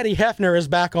 And Teddy Hefner is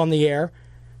back on the air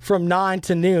from 9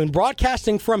 to noon,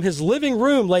 broadcasting from his living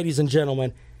room, ladies and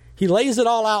gentlemen. He lays it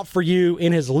all out for you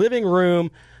in his living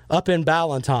room up in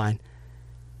Ballantyne.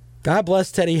 God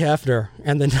bless Teddy Hefner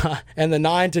and the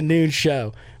 9 to noon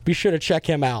show. Be sure to check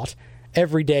him out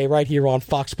every day right here on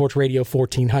Fox Sports Radio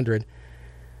 1400.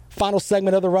 Final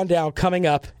segment of the rundown coming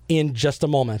up in just a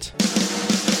moment.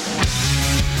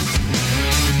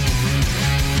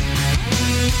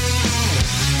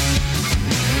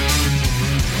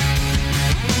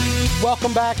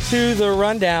 Welcome back to the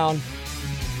Rundown.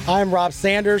 I'm Rob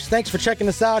Sanders. Thanks for checking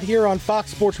us out here on Fox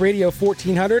Sports Radio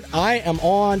 1400. I am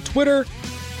on Twitter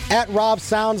at Rob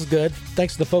Sounds Good.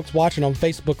 Thanks to the folks watching on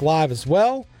Facebook Live as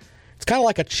well. It's kind of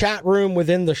like a chat room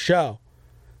within the show.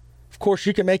 Of course,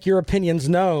 you can make your opinions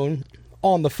known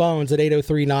on the phones at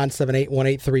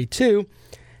 803-978-1832.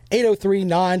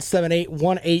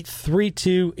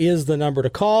 803-978-1832 is the number to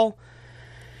call.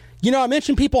 You know, I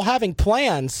mentioned people having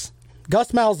plans.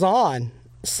 Gus Malzahn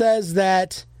says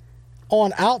that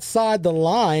on Outside the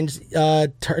Lines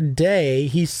today,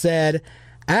 he said,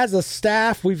 as a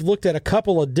staff, we've looked at a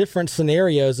couple of different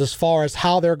scenarios as far as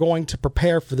how they're going to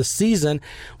prepare for the season.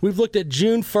 We've looked at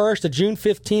June 1st, to June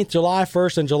 15th, July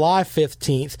 1st, and July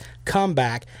 15th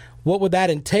comeback. What would that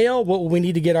entail? What would we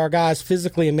need to get our guys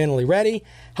physically and mentally ready?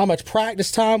 How much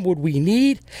practice time would we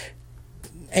need?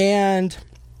 And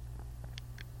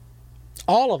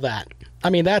all of that. I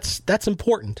mean, that's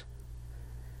important.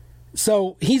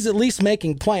 So he's at least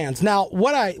making plans. Now,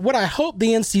 what I hope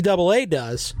the NCAA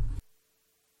does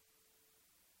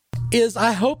is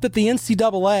I hope that the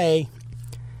NCAA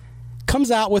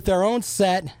comes out with their own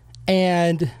set,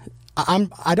 and I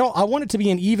want it to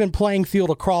be an even playing field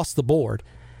across the board.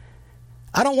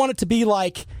 I don't want it to be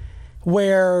like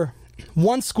where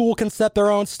one school can set their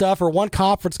own stuff or one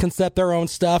conference can set their own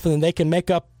stuff and then they can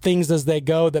make up things as they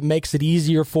go that makes it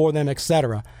easier for them,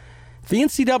 etc. The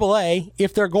NCAA,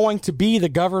 if they're going to be the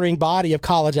governing body of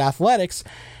college athletics,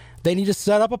 they need to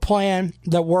set up a plan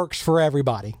that works for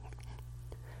everybody.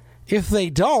 If they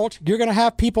don't, you're going to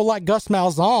have people like Gus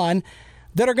Malzahn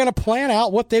that are going to plan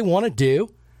out what they want to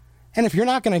do. And if you're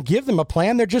not going to give them a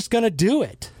plan, they're just going to do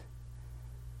it.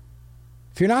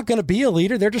 If you're not going to be a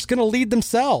leader, they're just going to lead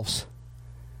themselves.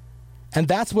 And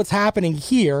that's what's happening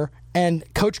here. And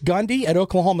Coach Gundy at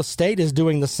Oklahoma State is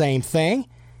doing the same thing.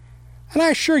 And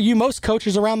I assure you, most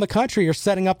coaches around the country are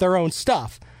setting up their own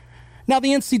stuff. Now,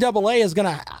 the NCAA is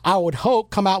going to, I would hope,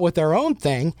 come out with their own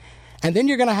thing. And then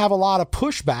you're going to have a lot of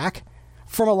pushback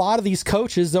from a lot of these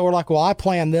coaches that were like, well, I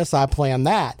plan this, I plan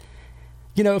that.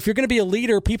 You know, if you're going to be a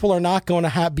leader, people are not going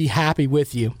to be happy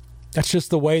with you. That's just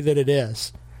the way that it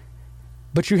is.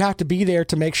 But you have to be there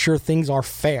to make sure things are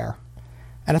fair.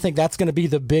 And I think that's going to be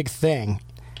the big thing.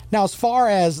 Now, as far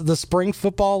as the spring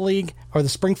football league or the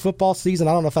spring football season,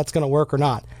 I don't know if that's going to work or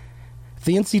not. If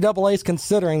the NCAA is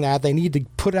considering that, they need to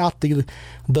put out the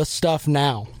stuff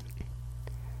now.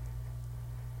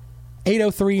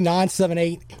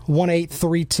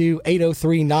 803-978-1832.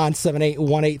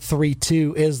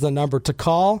 803-978-1832 is the number to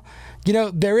call. You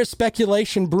know, there is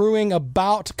speculation brewing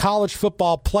about college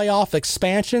football playoff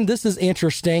expansion. This is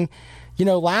interesting. You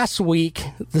know, last week,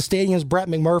 the stadium's Brett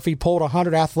McMurphy polled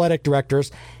 100 athletic directors.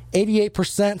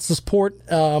 88% support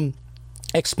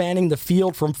expanding the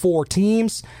field from 4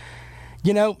 teams.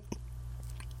 You know,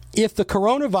 if the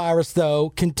coronavirus,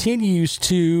 though, continues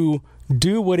to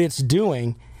do what it's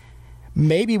doing,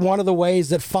 maybe one of the ways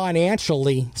that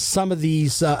financially some of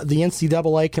these the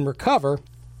NCAA can recover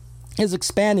is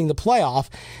expanding the playoff.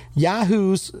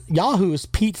 Yahoo's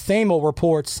Pete Thamel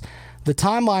reports the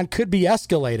timeline could be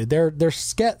escalated. They're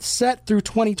set through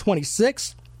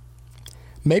 2026.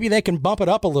 Maybe they can bump it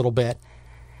up a little bit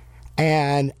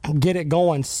and get it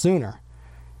going sooner.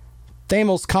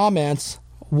 Thamel's comments,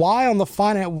 why on the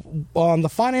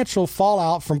financial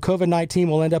fallout from COVID-19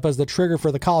 will end up as the trigger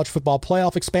for the college football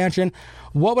playoff expansion.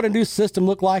 What would a new system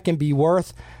look like and be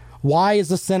worth? Why is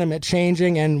the sentiment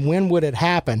changing, and when would it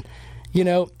happen? You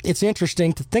know, it's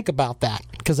interesting to think about that,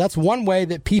 because that's one way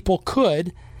that people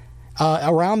could,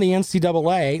 around the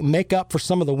NCAA, make up for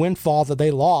some of the windfall that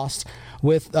they lost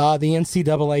with the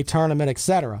NCAA tournament,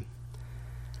 etc.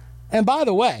 And by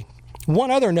the way,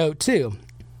 one other note too,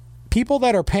 people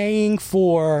that are paying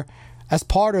for, as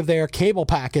part of their cable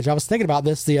package, I was thinking about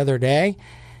this the other day,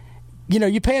 you know,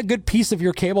 you pay a good piece of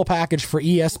your cable package for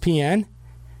ESPN,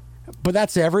 but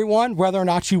that's everyone, whether or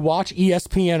not you watch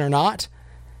ESPN or not.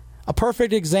 A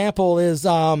perfect example is, you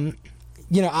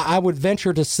know, I would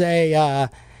venture to say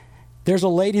there's a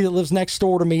lady that lives next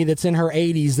door to me that's in her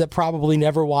 80s that probably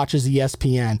never watches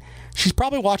ESPN. She's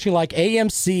probably watching like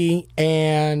AMC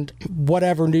and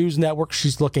whatever news network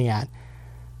she's looking at,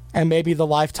 and maybe the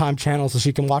Lifetime channel so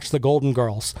she can watch the Golden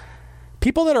Girls.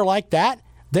 People that are like that,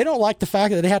 they don't like the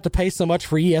fact that they have to pay so much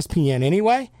for ESPN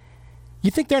anyway. You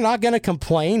think they're not going to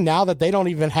complain now that they don't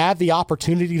even have the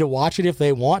opportunity to watch it if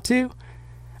they want to?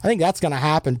 I think that's going to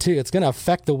happen too. It's going to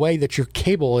affect the way that your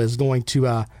cable is going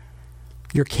to,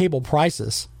 your cable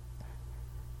prices.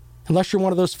 Unless you're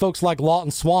one of those folks like Lawton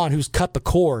Swan who's cut the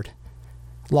cord.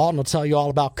 Lawton will tell you all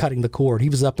about cutting the cord. He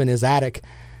was up in his attic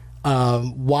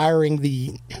wiring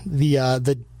the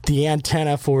the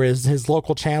antenna for his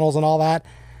local channels and all that.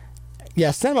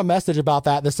 Yeah, send him a message about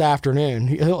that this afternoon.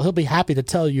 He'll be happy to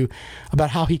tell you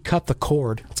about how he cut the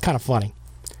cord. It's kind of funny.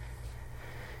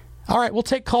 All right, we'll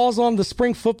take calls on the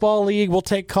Spring Football League. We'll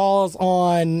take calls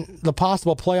on the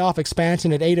possible playoff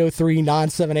expansion at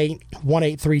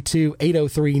 803-978-1832.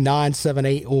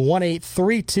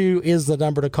 803-978-1832 is the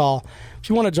number to call if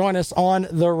you want to join us on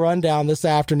the rundown this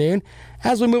afternoon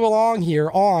as we move along here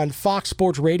on Fox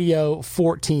Sports Radio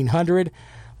 1400. Of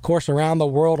course, around the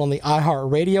world on the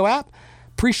iHeartRadio app.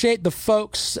 Appreciate the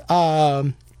folks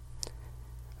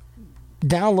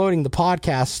downloading the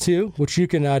podcast too, which you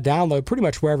can download pretty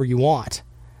much wherever you want,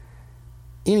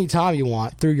 anytime you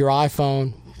want, through your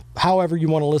iPhone, however you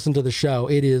want to listen to the show.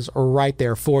 It is right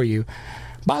there for you.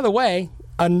 By the way,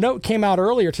 a note came out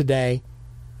earlier today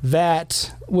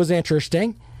that was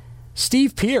interesting.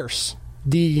 Steve Pearce,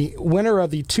 the winner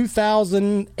of the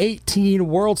 2018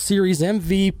 World Series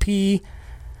MVP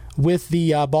with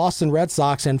the Boston Red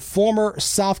Sox and former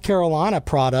South Carolina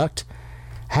product,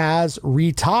 has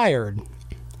retired.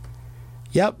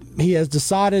 Yep, he has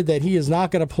decided that he is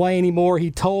not going to play anymore. He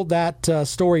told that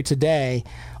story today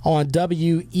on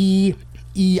WEEI,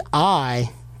 I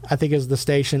think is the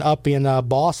station up in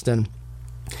Boston.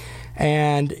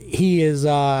 And he is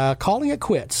calling it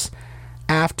quits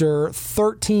after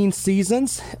 13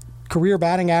 seasons, career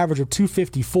batting average of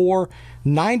 .254,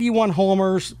 91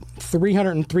 homers,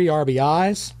 303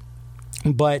 RBIs.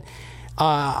 But,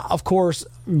 of course,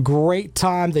 great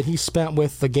time that he spent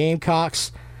with the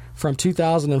Gamecocks from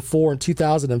 2004 and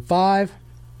 2005.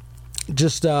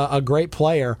 Just a great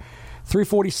player.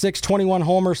 346, 21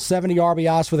 homers, 70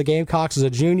 RBIs for the Gamecocks as a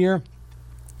junior.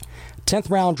 10th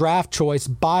round draft choice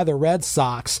by the Red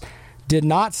Sox. Did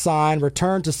not sign,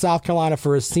 returned to South Carolina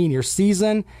for his senior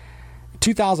season.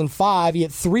 2005, he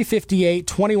hit 358,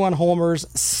 21 homers,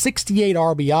 68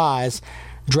 RBIs.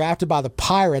 Drafted by the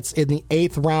Pirates in the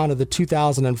 8th round of the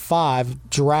 2005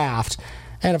 draft.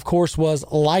 And, of course, was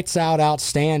lights out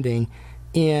outstanding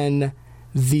in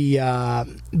the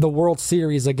World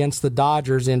Series against the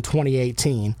Dodgers in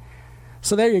 2018.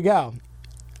 So there you go.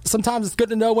 Sometimes it's good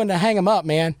to know when to hang them up,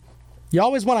 man. You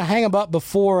always want to hang them up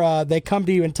before they come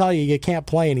to you and tell you can't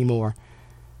play anymore.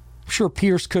 I'm sure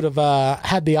Pierce could have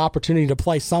had the opportunity to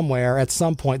play somewhere at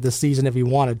some point this season if he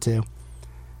wanted to.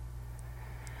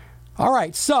 All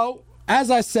right, so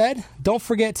as I said, don't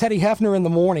forget Teddy Hefner in the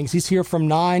mornings. He's here from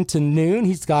 9 to noon.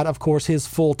 He's got, of course, his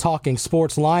full Talking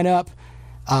Sports lineup.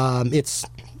 It's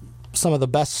some of the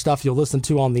best stuff you'll listen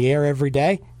to on the air every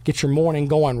day. Get your morning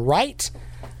going right.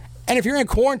 And if you're in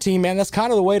quarantine, man, that's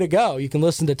kind of the way to go. You can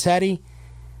listen to Teddy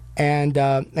and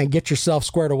get yourself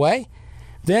squared away.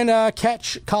 Then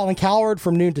catch Colin Cowherd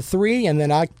from noon to 3, and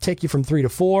then I take you from 3 to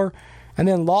 4. And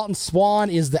then Lawton Swan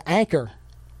is the anchor.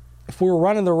 If we were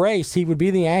running the race, he would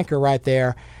be the anchor right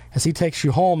there as he takes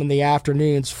you home in the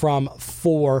afternoons from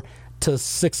 4 to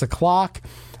 6 o'clock.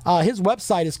 His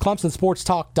website is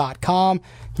ClemsonSportsTalk.com.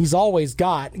 He's always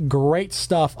got great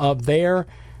stuff up there.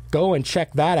 Go and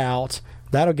check that out.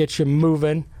 That'll get you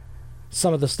moving.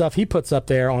 Some of the stuff he puts up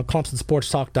there on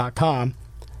ClemsonSportsTalk.com.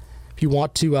 If you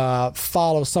want to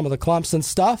follow some of the Clemson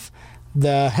stuff,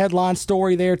 the headline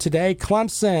story there today,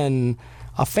 Clemson,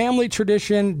 a family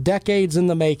tradition, decades in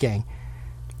the making.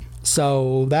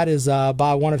 So that is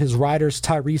by one of his writers,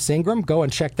 Tyrese Ingram. Go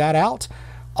and check that out.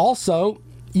 Also,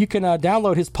 you can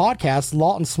download his podcast,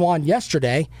 Lawton Swan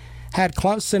Yesterday. Had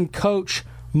Clemson coach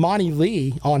Monty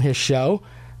Lee on his show.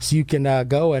 So you can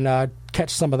go and catch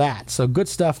some of that. So good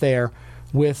stuff there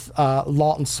with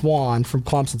Lawton Swan from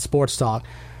Clemson Sports Talk.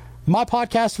 My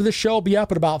podcast for this show will be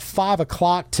up at about 5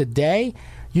 o'clock today.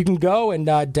 You can go and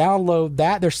download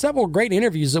that. There's several great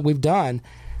interviews that we've done.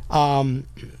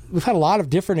 We've had a lot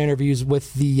of different interviews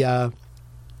with the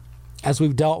as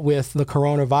we've dealt with the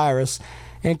coronavirus,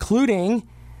 including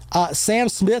Sam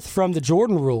Smith from the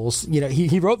Jordan Rules. You know,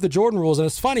 he wrote the Jordan Rules, and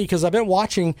it's funny because I've been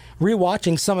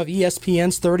rewatching some of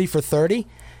ESPN's 30 for 30,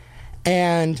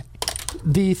 and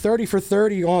the 30 for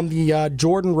 30 on the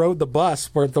Jordan Rode the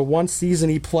Bus, where the one season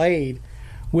he played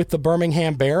with the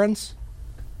Birmingham Barons.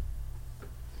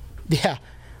 Yeah,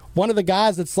 one of the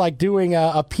guys that's like doing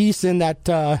a piece in that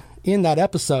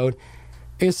episode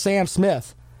is Sam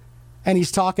Smith, and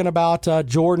he's talking about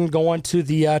Jordan going to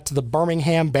the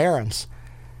Birmingham Barons.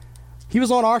 He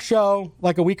was on our show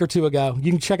like a week or two ago.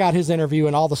 You can check out his interview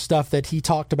and all the stuff that he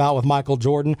talked about with Michael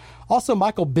Jordan. Also,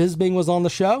 Michael Bisping was on the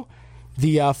show,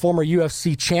 the former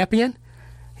UFC champion.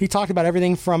 He talked about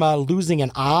everything from losing an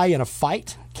eye in a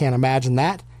fight. Can't imagine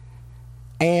that.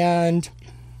 And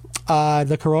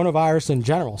the coronavirus in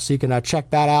general. So you can check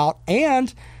that out.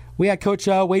 And we had Coach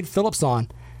Wade Phillips on.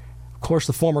 Of course,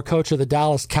 the former coach of the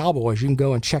Dallas Cowboys. You can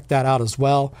go and check that out as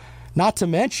well. Not to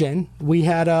mention, we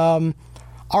had our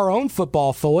own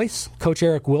football voice, Coach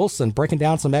Eric Wilson, breaking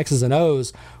down some X's and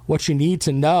O's, what you need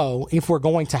to know if we're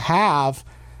going to have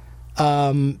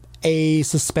a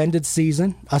suspended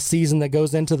season, a season that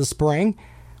goes into the spring.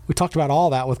 We talked about all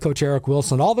that with Coach Eric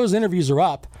Wilson. All those interviews are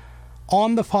up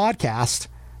on the podcast.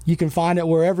 You can find it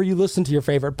wherever you listen to your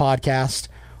favorite podcast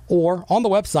or on the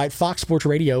website,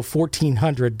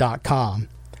 foxsportsradio1400.com.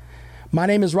 My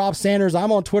name is Rob Sanders.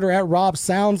 I'm on Twitter at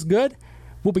RobSoundsGood.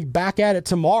 We'll be back at it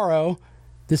tomorrow.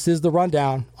 This is The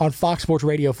Rundown on Fox Sports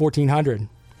Radio 1400.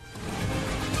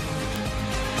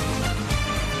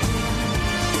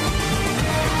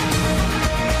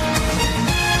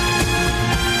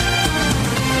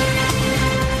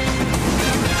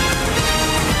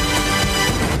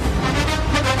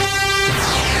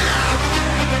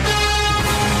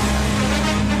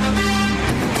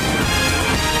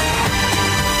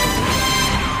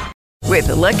 With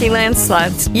the Lucky Land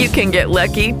Slots, you can get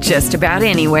lucky just about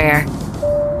anywhere.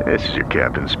 This is your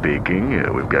captain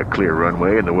speaking. We've got clear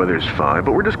runway and the weather's fine,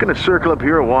 but we're just going to circle up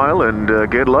here a while and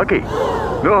get lucky.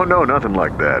 No, nothing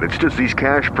like that. It's just these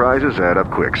cash prizes add up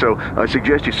quick. So I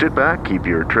suggest you sit back, keep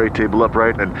your tray table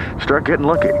upright, and start getting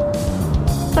lucky.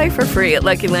 Play for free at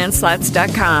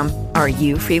LuckyLandSlots.com. Are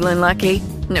you feeling lucky?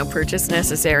 No purchase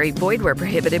necessary. Void where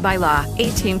prohibited by law.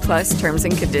 18+ terms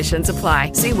and conditions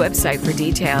apply. See website for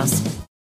details.